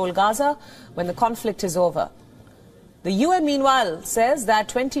to control Gaza when the conflict is over. The UN, meanwhile, says that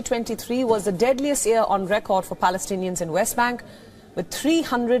 2023 was the deadliest year on record for Palestinians in West Bank, with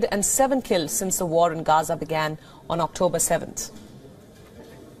 307 killed since the war in Gaza began on October 7th.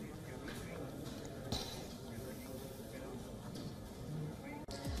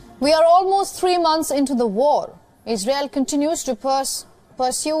 We are almost 3 months into the war. Israel continues to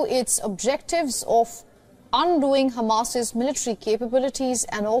pursue its objectives of undoing Hamas's military capabilities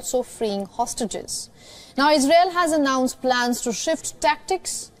and also freeing hostages. Now, Israel has announced plans to shift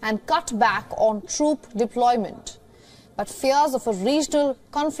tactics and cut back on troop deployment. But fears of a regional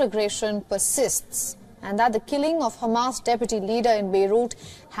conflagration persists, and that the killing of Hamas Deputy leader in Beirut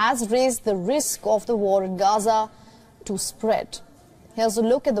has raised the risk of the war in Gaza to spread. Here's a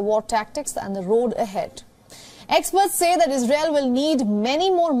look at the war tactics and the road ahead. Experts say that Israel will need many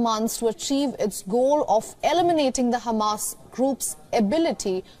more months to achieve its goal of eliminating the Hamas group's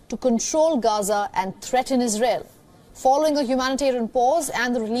ability to control Gaza and threaten Israel. Following a humanitarian pause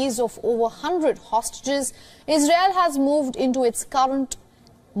and the release of over 100 hostages, Israel has moved into its current,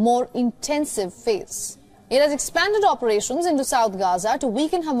 more intensive phase. It has expanded operations into South Gaza to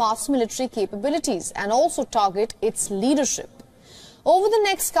weaken Hamas military capabilities and also target its leadership. Over the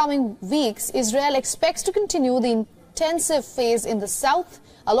next coming weeks, Israel expects to continue the intensive phase in the south,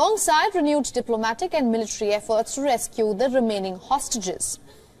 alongside renewed diplomatic and military efforts to rescue the remaining hostages.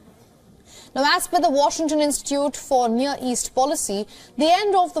 Now, as per the Washington Institute for Near East Policy, the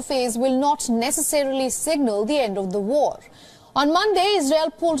end of the phase will not necessarily signal the end of the war. On Monday, Israel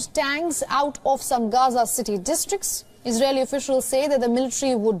pulled tanks out of some Gaza City districts. Israeli officials say that the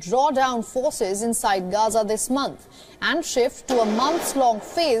military would draw down forces inside Gaza this month and shift to a months-long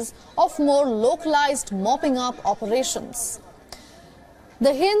phase of more localized mopping-up operations.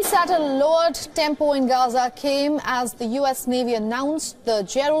 The hints at a lowered tempo in Gaza came as the U.S. Navy announced the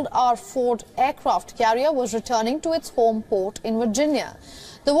Gerald R. Ford aircraft carrier was returning to its home port in Virginia.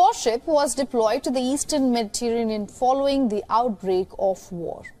 The warship was deployed to the eastern Mediterranean following the outbreak of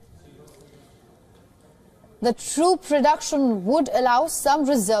war. The troop reduction would allow some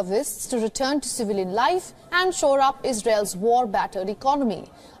reservists to return to civilian life and shore up Israel's war-battered economy.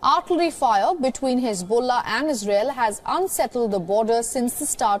 Artillery fire between Hezbollah and Israel has unsettled the border since the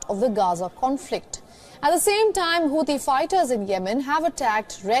start of the Gaza conflict. At the same time, Houthi fighters in Yemen have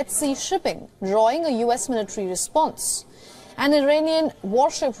attacked Red Sea shipping, drawing a U.S. military response. An Iranian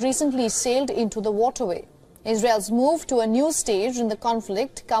warship recently sailed into the waterway. Israel's move to a new stage in the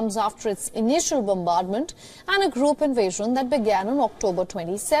conflict comes after its initial bombardment and a group invasion that began on October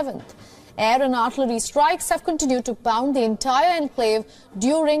 27th. Air and artillery strikes have continued to pound the entire enclave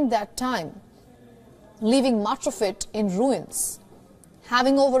during that time, leaving much of it in ruins.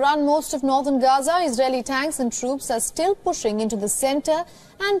 Having overrun most of northern Gaza, Israeli tanks and troops are still pushing into the center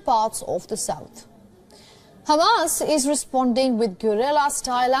and parts of the south. Hamas is responding with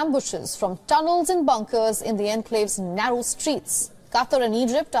guerrilla-style ambushes from tunnels and bunkers in the enclave's narrow streets. Qatar and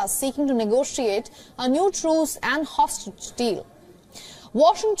Egypt are seeking to negotiate a new truce and hostage deal.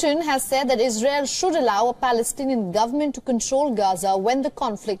 Washington has said that Israel should allow a Palestinian government to control Gaza when the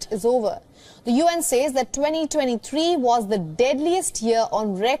conflict is over. The UN says that 2023 was the deadliest year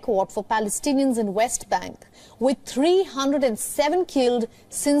on record for Palestinians in West Bank, with 307 killed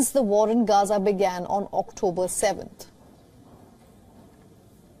since the war in Gaza began on October 7th.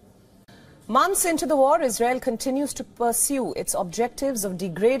 Months into the war, Israel continues to pursue its objectives of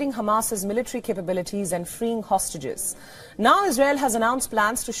degrading Hamas's military capabilities and freeing hostages. Now Israel has announced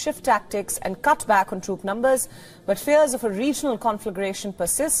plans to shift tactics and cut back on troop numbers, but fears of a regional conflagration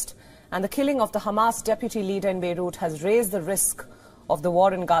persist, and the killing of the Hamas Deputy leader in Beirut has raised the risk of the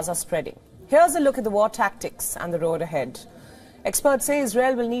war in Gaza spreading. Here's a look at the war tactics and the road ahead. Experts say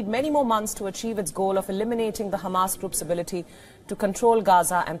Israel will need many more months to achieve its goal of eliminating the Hamas group's ability to control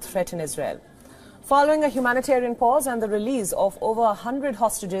Gaza and threaten Israel. Following a humanitarian pause and the release of over 100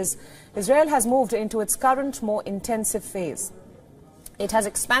 hostages, Israel has moved into its current, more intensive phase. It has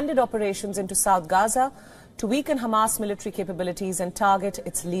expanded operations into South Gaza to weaken Hamas military capabilities and target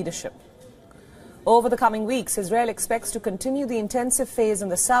its leadership. Over the coming weeks, Israel expects to continue the intensive phase in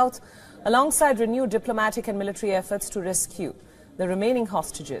the south, alongside renewed diplomatic and military efforts to rescue the remaining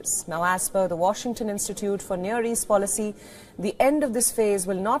hostages. Now, as per the Washington Institute for Near East Policy, the end of this phase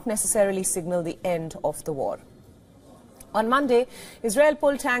will not necessarily signal the end of the war. On Monday, Israel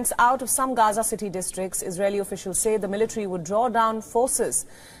pulled tanks out of some Gaza City districts. Israeli officials say the military would draw down forces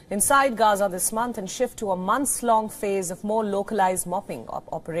inside Gaza this month and shift to a months-long phase of more localized mopping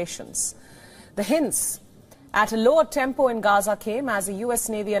operations. The hints at a lower tempo in Gaza came as the U.S.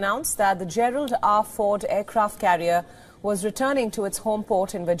 Navy announced that the Gerald R. Ford aircraft carrier was returning to its home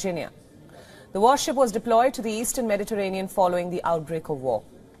port in Virginia. The warship was deployed to the eastern Mediterranean following the outbreak of war.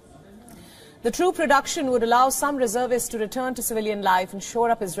 The troop reduction would allow some reservists to return to civilian life and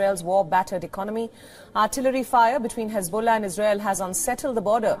shore up Israel's war-battered economy. Artillery fire between Hezbollah and Israel has unsettled the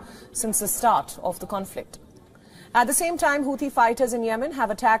border since the start of the conflict. At the same time, Houthi fighters in Yemen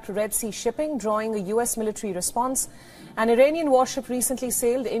have attacked Red Sea shipping, drawing a U.S. military response. An Iranian warship recently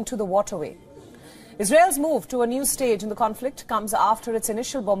sailed into the waterway. Israel's move to a new stage in the conflict comes after its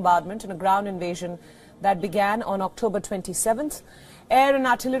initial bombardment and a ground invasion that began on October 27th. Air and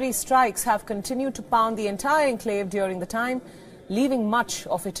artillery strikes have continued to pound the entire enclave during the time, leaving much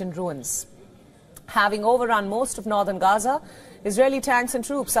of it in ruins. Having overrun most of northern Gaza, Israeli tanks and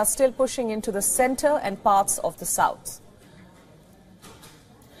troops are still pushing into the center and parts of the south.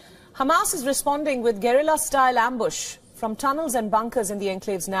 Hamas is responding with guerrilla-style ambush from tunnels and bunkers in the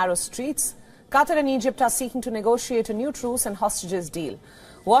enclave's narrow streets. Qatar and Egypt are seeking to negotiate a new truce and hostages deal.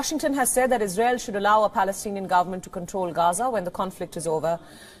 Washington has said that Israel should allow a Palestinian government to control Gaza when the conflict is over.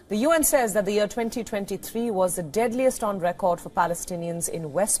 The UN says that the year 2023 was the deadliest on record for Palestinians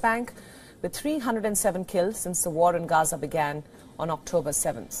in West Bank, with 307 killed since the war in Gaza began on October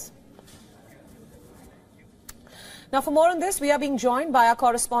 7th. Now, for more on this, we are being joined by our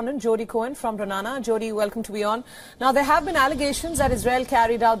correspondent, Jody Cohen from Renana. Jody, welcome to WION. Now, there have been allegations that Israel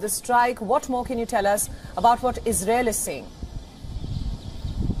carried out this strike. What more can you tell us about what Israel is saying?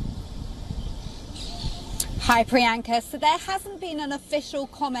 Hi, Priyanka. So there hasn't been an official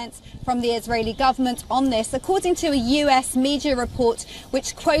comment from the Israeli government on this, according to a US media report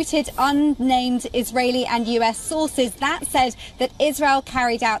which quoted unnamed Israeli and US sources. That said that Israel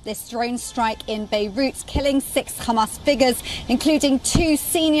carried out this drone strike in Beirut, killing 6 Hamas figures, including 2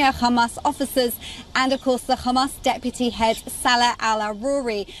 senior Hamas officers and, of course, the Hamas deputy head, Salah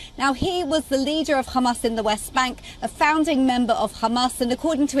al-Aruri. Now, he was the leader of Hamas in the West Bank, a founding member of Hamas, and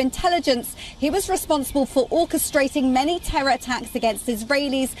according to intelligence, he was responsible for orchestrating many terror attacks against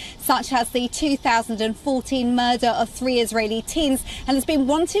Israelis, such as the 2014 murder of 3 Israeli teens, and has been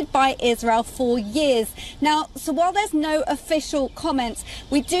wanted by Israel for years. Now, so while there's no official comment,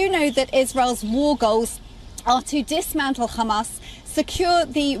 we do know that Israel's war goals are to dismantle Hamas, secure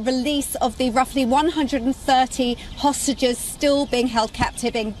the release of the roughly 130 hostages still being held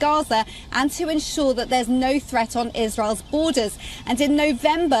captive in Gaza, and to ensure that there's no threat on Israel's borders. And in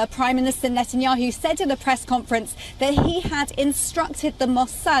November, Prime Minister Netanyahu said in a press conference that he had instructed the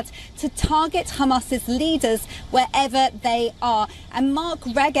Mossad to target Hamas's leaders wherever they are. And Mark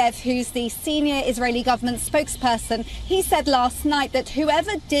Regev, who's the senior Israeli government spokesperson, he said last night that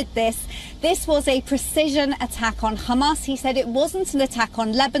whoever did this was a precision attack on Hamas. He said it wasn't an attack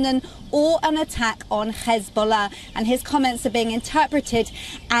on Lebanon or an attack on Hezbollah. And his comments are being interpreted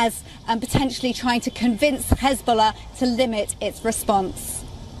as potentially trying to convince Hezbollah to limit its response.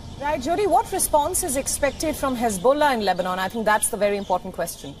 Right, Jody, what response is expected from Hezbollah in Lebanon? I think that's the very important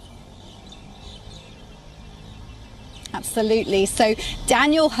question. Absolutely. So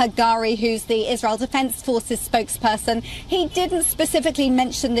Daniel Hagari, who's the Israel Defense Forces spokesperson, he didn't specifically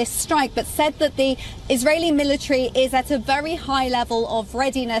mention this strike, but said that the Israeli military is at a very high level of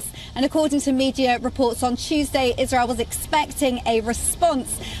readiness. And according to media reports on Tuesday, Israel was expecting a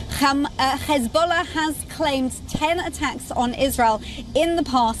response. Hezbollah has claimed 10 attacks on Israel in the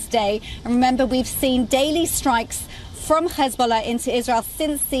past day. And remember, we've seen daily strikes from Hezbollah into Israel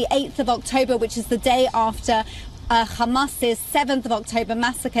since the 8th of October, which is the day after Hamas's 7th of October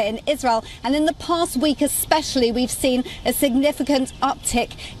massacre in Israel. And in the past week especially, we've seen a significant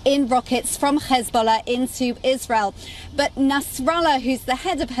uptick in rockets from Hezbollah into Israel. But Nasrallah, who's the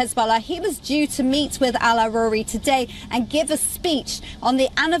head of Hezbollah, he was due to meet with al-Aruri today and give a speech on the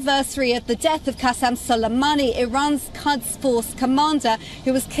anniversary of the death of Qasem Soleimani, Iran's Quds Force commander,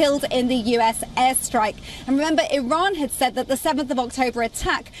 who was killed in the US airstrike. And remember, Iran had said that the 7th of October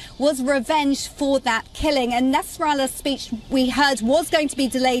attack was revenge for that killing. And Nasrallah's speech, we heard, was going to be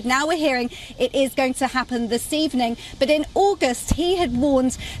delayed. Now we're hearing it is going to happen this evening. But in August, he had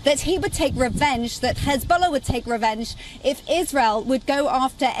warned that he would take revenge, that Hezbollah would take revenge if Israel would go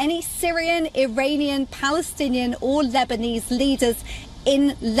after any Syrian, Iranian, Palestinian or Lebanese leaders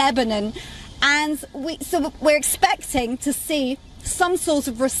in Lebanon. And we're expecting to see some sort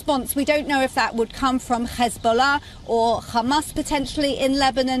of response. We don't know if that would come from Hezbollah or Hamas potentially in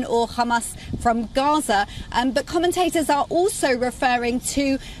Lebanon or Hamas from Gaza. But commentators are also referring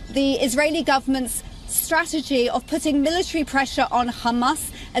to the Israeli government's strategy of putting military pressure on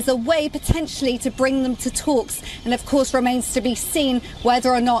Hamas as a way potentially to bring them to talks. And of course remains to be seen whether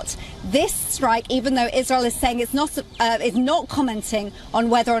or not this strike, even though Israel is saying it's not commenting on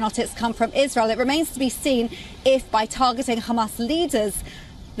whether or not it's come from Israel, it remains to be seen if by targeting Hamas leaders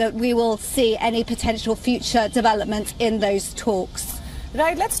that we will see any potential future development in those talks.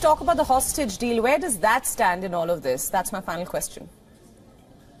 Right, let's talk about the hostage deal. Where does that stand in all of this? That's my final question.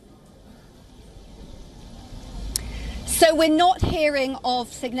 So we're not hearing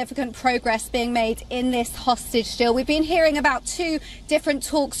of significant progress being made in this hostage deal. We've been hearing about two different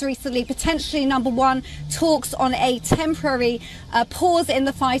talks recently, potentially, number one, talks on a temporary pause in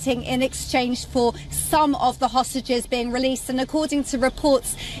the fighting in exchange for some of the hostages being released. And according to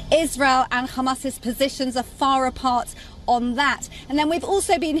reports, Israel and Hamas's positions are far apart on that. And then we've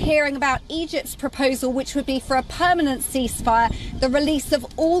also been hearing about Egypt's proposal, which would be for a permanent ceasefire, the release of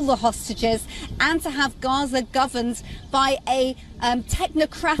all the hostages, and to have Gaza governed by a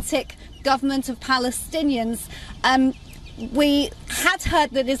technocratic government of Palestinians. We had heard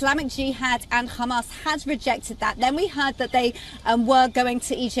that Islamic Jihad and Hamas had rejected that. Then we heard that they were going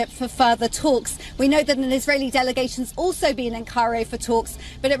to Egypt for further talks. We know that an Israeli delegation's also been in Cairo for talks,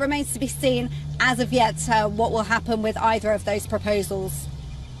 but it remains to be seen as of yet what will happen with either of those proposals.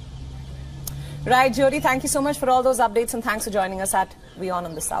 Right, Jody, thank you so much for all those updates and thanks for joining us at WION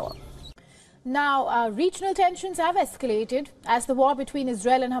on this hour. Now, regional tensions have escalated as the war between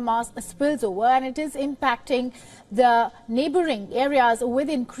Israel and Hamas spills over, and it is impacting the neighboring areas with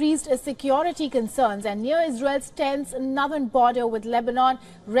increased security concerns. And near Israel's tense northern border with Lebanon,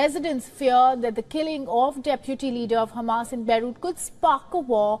 residents fear that the killing of deputy leader of Hamas in Beirut could spark a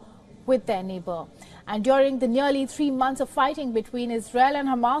war with their neighbor. And during the nearly 3 months of fighting between Israel and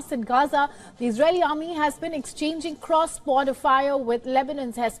Hamas in Gaza, the Israeli army has been exchanging cross-border fire with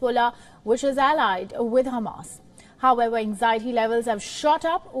Lebanon's Hezbollah, which is allied with Hamas. However, anxiety levels have shot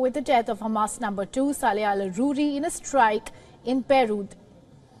up with the death of Hamas number 2, Saleh al-Aruri, in a strike in Beirut.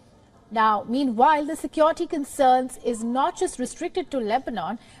 Now, meanwhile, the security concerns is not just restricted to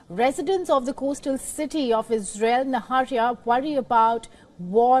Lebanon. Residents of the coastal city of Israel, Nahariya, worry about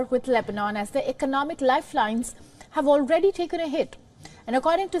war with Lebanon as the economic lifelines have already taken a hit. And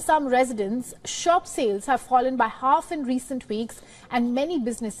according to some residents, shop sales have fallen by half in recent weeks and many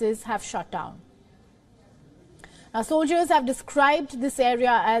businesses have shut down. Now, soldiers have described this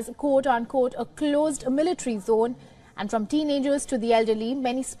area as quote-unquote a closed military zone, and from teenagers to the elderly,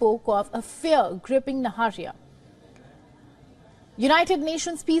 many spoke of a fear gripping Nahariya. United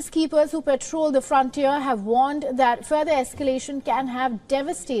Nations peacekeepers who patrol the frontier have warned that further escalation can have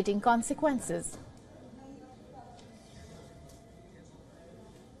devastating consequences.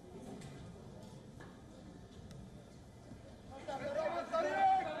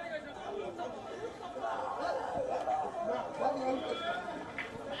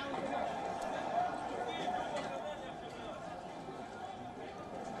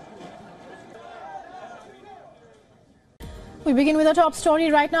 We begin with a top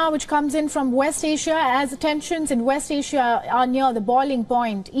story right now, which comes in from West Asia, as tensions in West Asia are near the boiling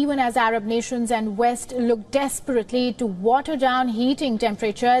point, even as Arab nations and West look desperately to water down heating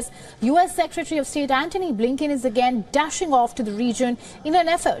temperatures. U.S. Secretary of State Antony Blinken is again dashing off to the region in an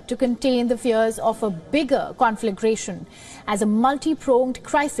effort to contain the fears of a bigger conflagration as a multi-pronged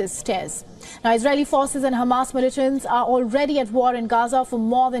crisis stares. Now, Israeli forces and Hamas militants are already at war in Gaza for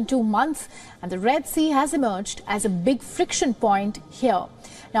more than 2 months, and the Red Sea has emerged as a big friction point here.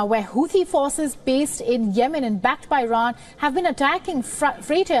 Now, where Houthi forces based in Yemen and backed by Iran have been attacking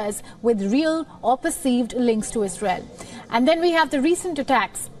freighters with real or perceived links to Israel. And then we have the recent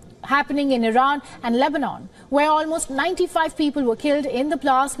attacks happening in Iran and Lebanon, where almost 95 people were killed in the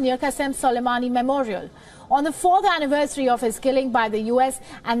blast near Qasem Soleimani Memorial on the 4th anniversary of his killing by the US,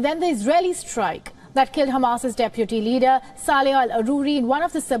 and then the Israeli strike that killed Hamas's deputy leader Saleh al-Aruri in one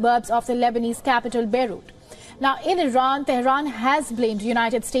of the suburbs of the Lebanese capital, Beirut. Now, in Iran, Tehran has blamed the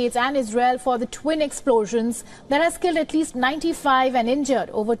United States and Israel for the twin explosions that has killed at least 95 and injured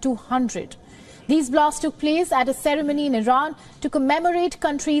over 200. These blasts took place at a ceremony in Iran to commemorate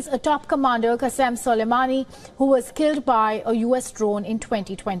country's top commander Qasem Soleimani, who was killed by a US drone in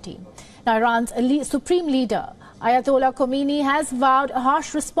 2020. Now, Iran's supreme leader Ayatollah Khomeini has vowed a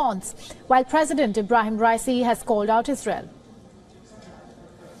harsh response, while President Ibrahim Raisi has called out Israel.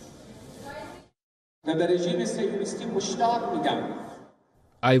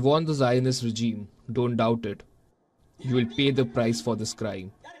 I warn the Zionist regime, don't doubt it. You will pay the price for this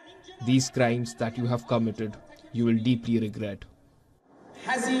crime. These crimes that you have committed, you will deeply regret.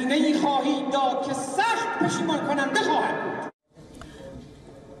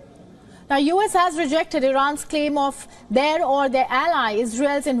 Now, US has rejected Iran's claim of their or their ally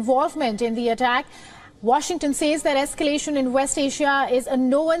Israel's involvement in the attack. Washington says that escalation in West Asia is in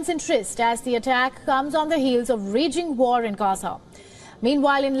no one's interest, as the attack comes on the heels of raging war in Gaza.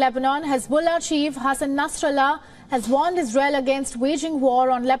 Meanwhile, in Lebanon, Hezbollah chief Hassan Nasrallah has warned Israel against waging war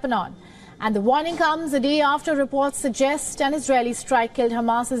on Lebanon. And the warning comes a day after reports suggest an Israeli strike killed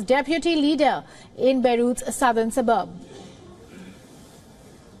Hamas's deputy leader in Beirut's southern suburb.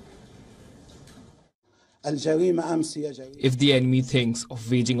 If the enemy thinks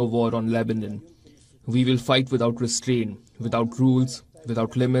of waging a war on Lebanon, we will fight without restraint, without rules,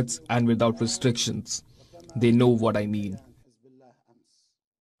 without limits, and without restrictions. They know what I mean.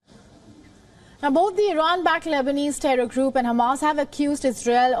 Now, both the Iran-backed Lebanese terror group and Hamas have accused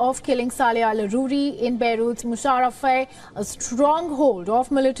Israel of killing Saleh al-Aruri in Beirut's Musharrafeh, a stronghold of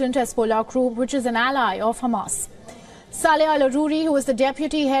militant Hezbollah group, which is an ally of Hamas. Saleh al-Aruri, who is the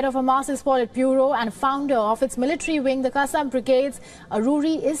deputy head of Hamas's Politburo and founder of its military wing, the Qassam Brigades,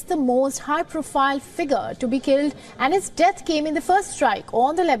 Aruri is the most high-profile figure to be killed, and his death came in the first strike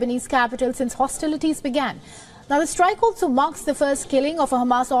on the Lebanese capital since hostilities began. Now, the strike also marks the first killing of a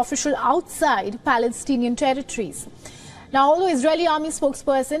Hamas official outside Palestinian territories. Now, although Israeli army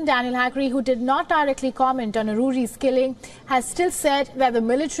spokesperson Daniel Hagari, who did not directly comment on Aruri's killing, has still said that the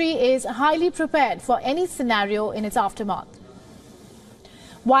military is highly prepared for any scenario in its aftermath.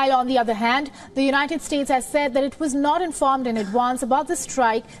 While on the other hand, the United States has said that it was not informed in advance about the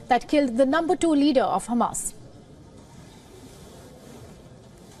strike that killed the #2 leader of Hamas.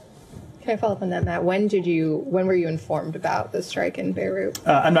 Can I follow up on that, Matt? When were you informed about the strike in Beirut?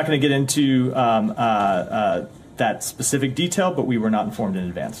 I'm not going to get into that specific detail, but we were not informed in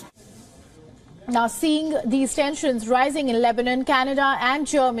advance. Now, seeing these tensions rising in Lebanon, Canada and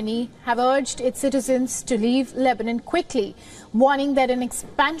Germany have urged its citizens to leave Lebanon quickly, warning that an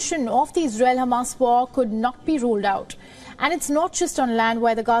expansion of the Israel-Hamas war could not be ruled out. And it's not just on land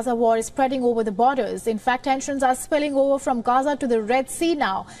where the Gaza war is spreading over the borders. In fact, tensions are spilling over from Gaza to the Red Sea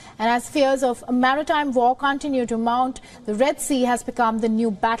now. And as fears of a maritime war continue to mount, the Red Sea has become the new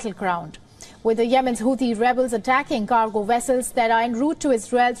battleground, with the Yemen's Houthi rebels attacking cargo vessels that are en route to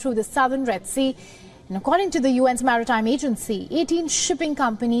Israel through the southern Red Sea. And according to the UN's Maritime Agency, 18 shipping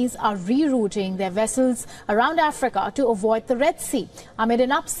companies are rerouting their vessels around Africa to avoid the Red Sea amid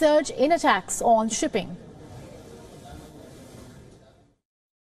an upsurge in attacks on shipping.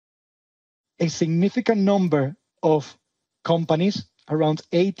 A significant number of companies, around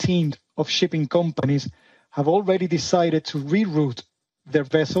 18 of shipping companies, have already decided to reroute their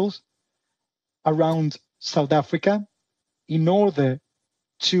vessels around South Africa in order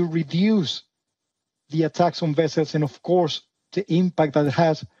to reduce the attacks on vessels and, of course, the impact that it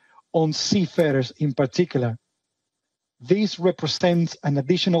has on seafarers in particular. This represents an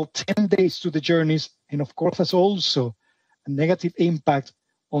additional 10 days to the journeys and, of course, has also a negative impact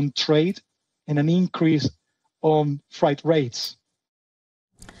on trade and an increase on freight rates.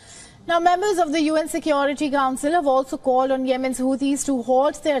 Now, members of the UN Security Council have also called on Yemen's Houthis to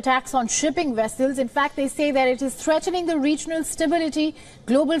halt their attacks on shipping vessels. In fact, they say that it is threatening the regional stability,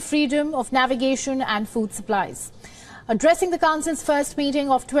 global freedom of navigation and food supplies. Addressing the Council's first meeting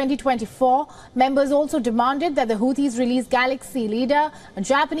of 2024, members also demanded that the Houthis release Galaxy Leader, a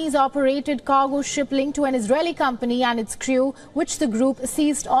Japanese-operated cargo ship linked to an Israeli company and its crew, which the group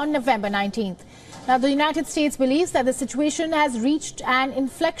seized on November 19th. Now, the United States believes that the situation has reached an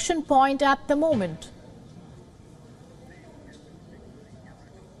inflection point at the moment.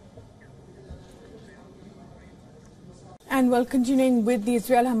 And while continuing with the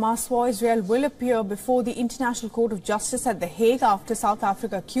Israel-Hamas war, Israel will appear before the International Court of Justice at The Hague after South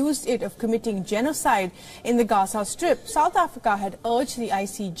Africa accused it of committing genocide in the Gaza Strip. South Africa had urged the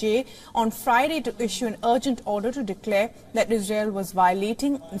ICJ on Friday to issue an urgent order to declare that Israel was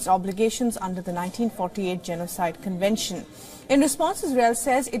violating its obligations under the 1948 Genocide Convention. In response, Israel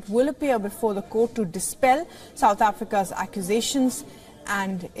says it will appear before the court to dispel South Africa's accusations.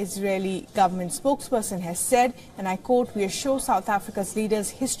 And Israeli government spokesperson has said, and I quote, "We assure South Africa's leaders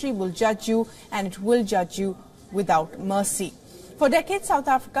history will judge you and it will judge you without mercy." For decades, South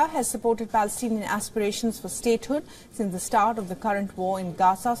Africa has supported Palestinian aspirations for statehood. Since the start of the current war in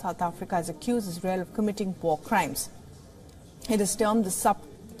Gaza, South Africa has accused Israel of committing war crimes. It has termed the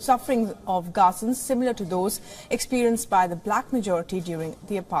suffering of Gazans similar to those experienced by the black majority during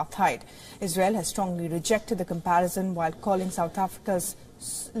the apartheid. Israel has strongly rejected the comparison while calling South Africa's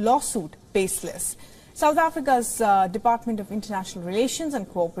lawsuit baseless. South Africa's Department of International Relations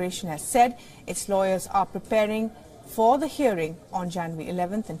and Cooperation has said its lawyers are preparing for the hearing on January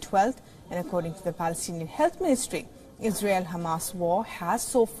 11th and 12th, and according to the Palestinian Health Ministry, Israel-Hamas war has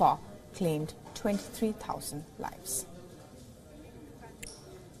so far claimed 23,000 lives.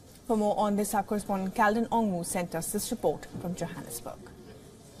 For more on this, our correspondent Calden Ongmu sent us this report from Johannesburg.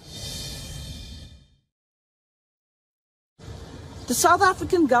 The South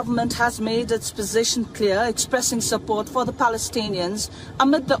African government has made its position clear, expressing support for the Palestinians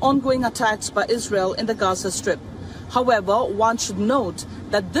amid the ongoing attacks by Israel in the Gaza Strip. However, one should note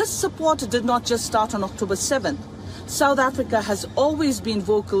that this support did not just start on October 7th. South Africa has always been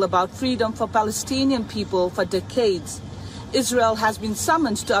vocal about freedom for Palestinian people for decades. Israel has been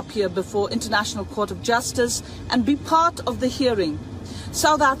summoned to appear before International Court of Justice and be part of the hearing.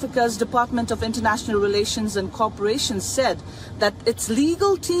 South Africa's Department of International Relations and Cooperation said that its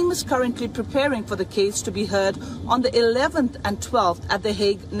legal team is currently preparing for the case to be heard on the 11th and 12th at The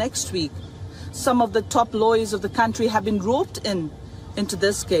Hague next week. Some of the top lawyers of the country have been roped into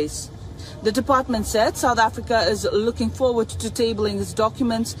this case. The department said South Africa is looking forward to tabling its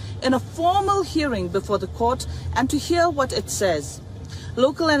documents in a formal hearing before the court and to hear what it says.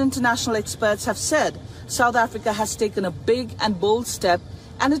 Local and international experts have said South Africa has taken a big and bold step,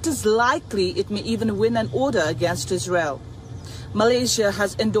 and it is likely it may even win an order against Israel. Malaysia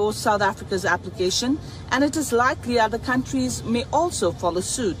has endorsed South Africa's application, and it is likely other countries may also follow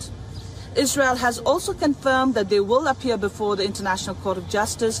suit. Israel has also confirmed that they will appear before the International Court of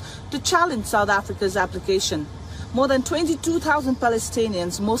Justice to challenge South Africa's application. More than 22,000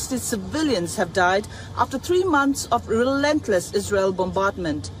 Palestinians, mostly civilians, have died after 3 months of relentless Israel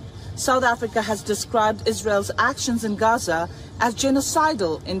bombardment. South Africa has described Israel's actions in Gaza as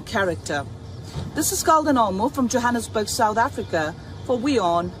genocidal in character. This is Calden Ongmu from Johannesburg, South Africa for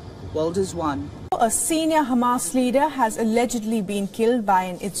WION World is One. A senior Hamas leader has allegedly been killed by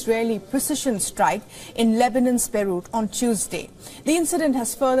an Israeli precision strike in Lebanon's Beirut on Tuesday. The incident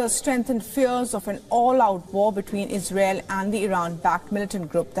has further strengthened fears of an all-out war between Israel and the Iran-backed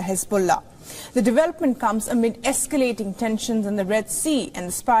militant group, the Hezbollah. The development comes amid escalating tensions in the Red Sea and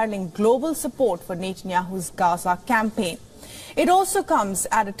the spiraling global support for Netanyahu's Gaza campaign. It also comes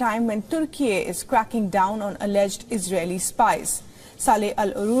at a time when Turkey is cracking down on alleged Israeli spies. Saleh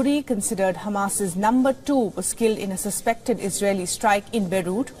al-Aruri, considered Hamas's number 2, was killed in a suspected Israeli strike in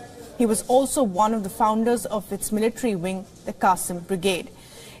Beirut. He was also one of the founders of its military wing, the Qassam Brigade.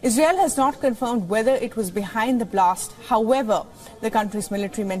 Israel has not confirmed whether it was behind the blast. However, the country's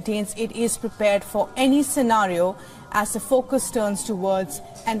military maintains it is prepared for any scenario as the focus turns towards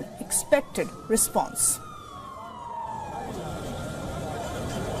an expected response.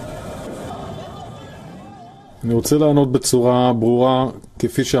 אני רוצה לענות בצורה ברורה,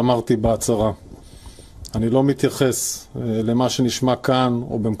 כפי שאמרתי בהצהרה. אני לא מתייחס למה שנשמע כאן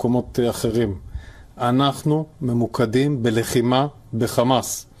או במקומות אחרים. אנחנו ממוקדים בלחימה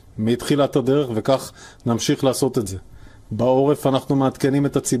בחמאס, מתחילת הדרך, וכך נמשיך לעשות את זה. בעורף אנחנו מעדכנים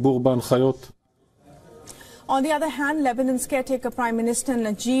את הציבור בהנחיות. On the other hand, Lebanon's caretaker Prime Minister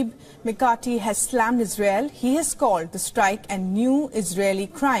Najib Mikati has slammed Israel. He has called the strike a new Israeli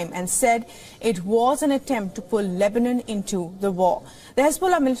crime and said it was an attempt to pull Lebanon into the war. The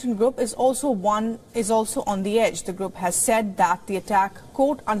Hezbollah militant group is also on the edge. The group has said that the attack,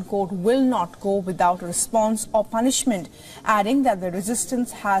 quote unquote, will not go without a response or punishment, adding that the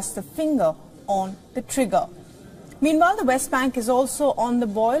resistance has the finger on the trigger. Meanwhile, the West Bank is also on the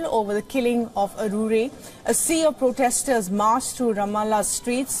boil over the killing of Aruri. A sea of protesters marched through Ramallah's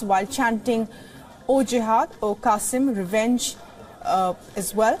streets while chanting, "O Jihad, O Qasim, revenge,"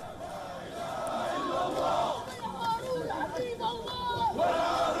 as well.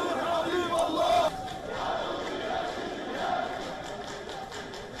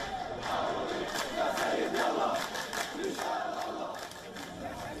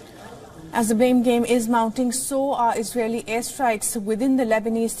 As the blame game is mounting, so are Israeli airstrikes within the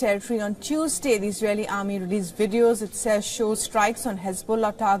Lebanese territory. On Tuesday, the Israeli army released videos it says show strikes on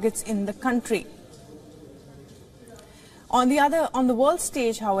Hezbollah targets in the country. On the world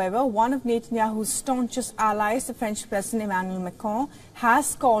stage, however, one of Netanyahu's staunchest allies, the French President Emmanuel Macron,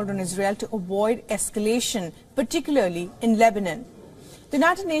 has called on Israel to avoid escalation, particularly in Lebanon. The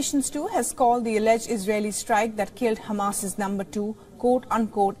United Nations too has called the alleged Israeli strike that killed Hamas's number 2, quote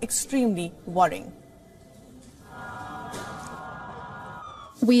unquote, extremely worrying.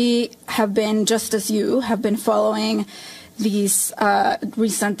 We have been, just as you, have been following these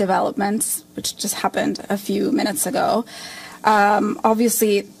recent developments, which just happened a few minutes ago.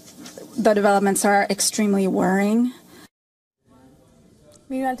 Obviously, the developments are extremely worrying.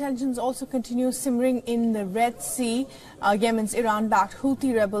 Meanwhile, tensions also continue simmering in the Red Sea. Yemen's Iran-backed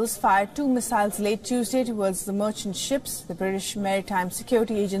Houthi rebels fired 2 missiles late Tuesday towards the merchant ships. The British Maritime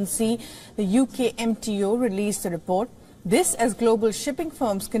Security Agency, the UK MTO, released a report. This as global shipping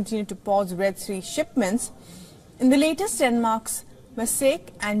firms continue to pause Red Sea shipments. In the latest, Denmark's Maersk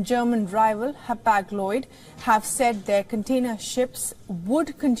and German rival Hapag-Lloyd have said their container ships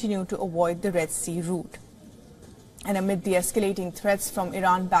would continue to avoid the Red Sea route. And amid the escalating threats from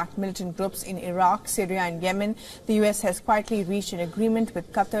Iran-backed militant groups in Iraq, Syria and Yemen, the US has quietly reached an agreement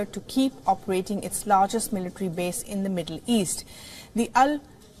with Qatar to keep operating its largest military base in the Middle East. The Al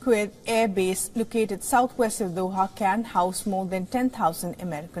Quaid air base, located southwest of Doha, can house more than 10,000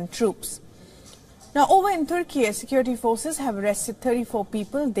 American troops. Now, over in Turkey, security forces have arrested 34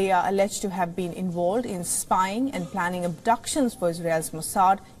 people. They are alleged to have been involved in spying and planning abductions for Israel's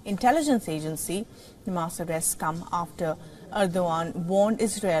Mossad intelligence agency. The mass arrests come after Erdogan warned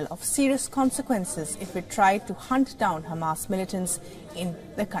Israel of serious consequences if it tried to hunt down Hamas militants in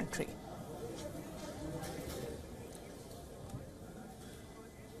the country.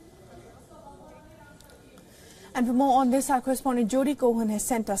 And for more on this, our correspondent Jody Cohen has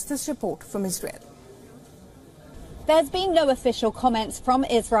sent us this report from Israel. There's been no official comments from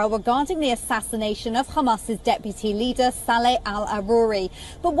Israel regarding the assassination of Hamas's deputy leader, Saleh al-Aruri.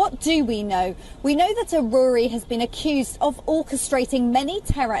 But what do we know? We know that Aruri has been accused of orchestrating many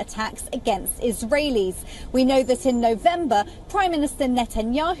terror attacks against Israelis. We know that in November, Prime Minister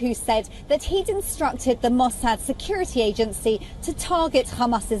Netanyahu said that he'd instructed the Mossad security agency to target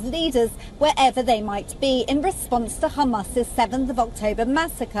Hamas's leaders wherever they might be in response to Hamas's 7th of October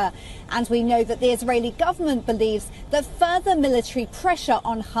massacre. And we know that the Israeli government believes that further military pressure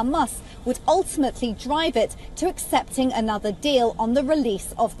on Hamas would ultimately drive it to accepting another deal on the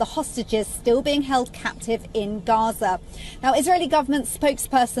release of the hostages still being held captive in Gaza. Now, Israeli government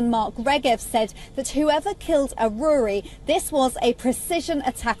spokesperson Mark Regev said that whoever killed Aruri, this was a precision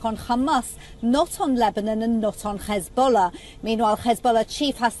attack on Hamas, not on Lebanon and not on Hezbollah. Meanwhile, Hezbollah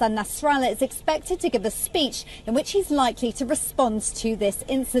chief Hassan Nasrallah is expected to give a speech in which he's likely to respond to this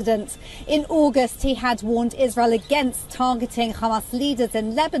incident. In August, he had warned Israel against targeting Hamas leaders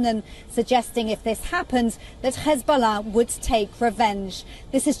in Lebanon, suggesting if this happened, that Hezbollah would take revenge.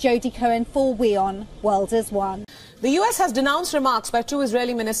 This is Jody Cohen for WION World is One. The US has denounced remarks by 2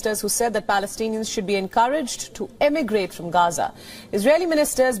 Israeli ministers who said that Palestinians should be encouraged to emigrate from Gaza. Israeli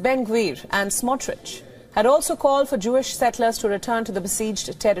ministers Ben Gvir and Smotrich had also called for Jewish settlers to return to the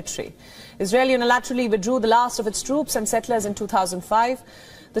besieged territory. Israel unilaterally withdrew the last of its troops and settlers in 2005.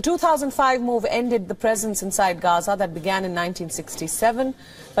 The 2005 move ended the presence inside Gaza that began in 1967,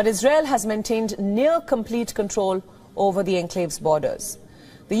 but Israel has maintained near complete control over the enclave's borders.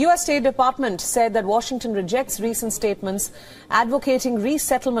 The U.S. State Department said that Washington rejects recent statements advocating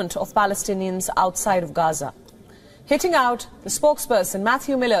resettlement of Palestinians outside of Gaza. Hitting out, the spokesperson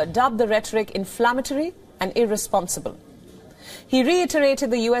Matthew Miller dubbed the rhetoric inflammatory and irresponsible. He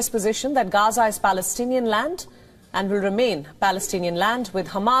reiterated the U.S. position that Gaza is Palestinian land and will remain Palestinian land, with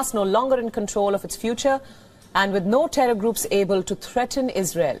Hamas no longer in control of its future, and with no terror groups able to threaten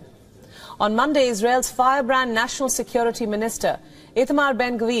Israel. On Monday, Israel's firebrand National Security Minister Itamar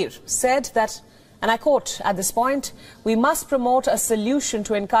Ben-Gvir said that, and I quote, "At this point, we must promote a solution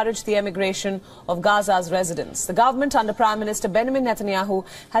to encourage the emigration of Gaza's residents." The government under Prime Minister Benjamin Netanyahu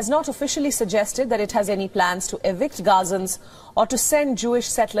has not officially suggested that it has any plans to evict Gazans or to send Jewish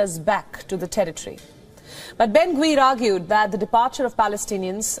settlers back to the territory. But Ben-Gvir argued that the departure of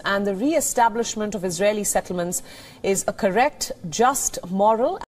Palestinians and the re-establishment of Israeli settlements is a correct, just, moral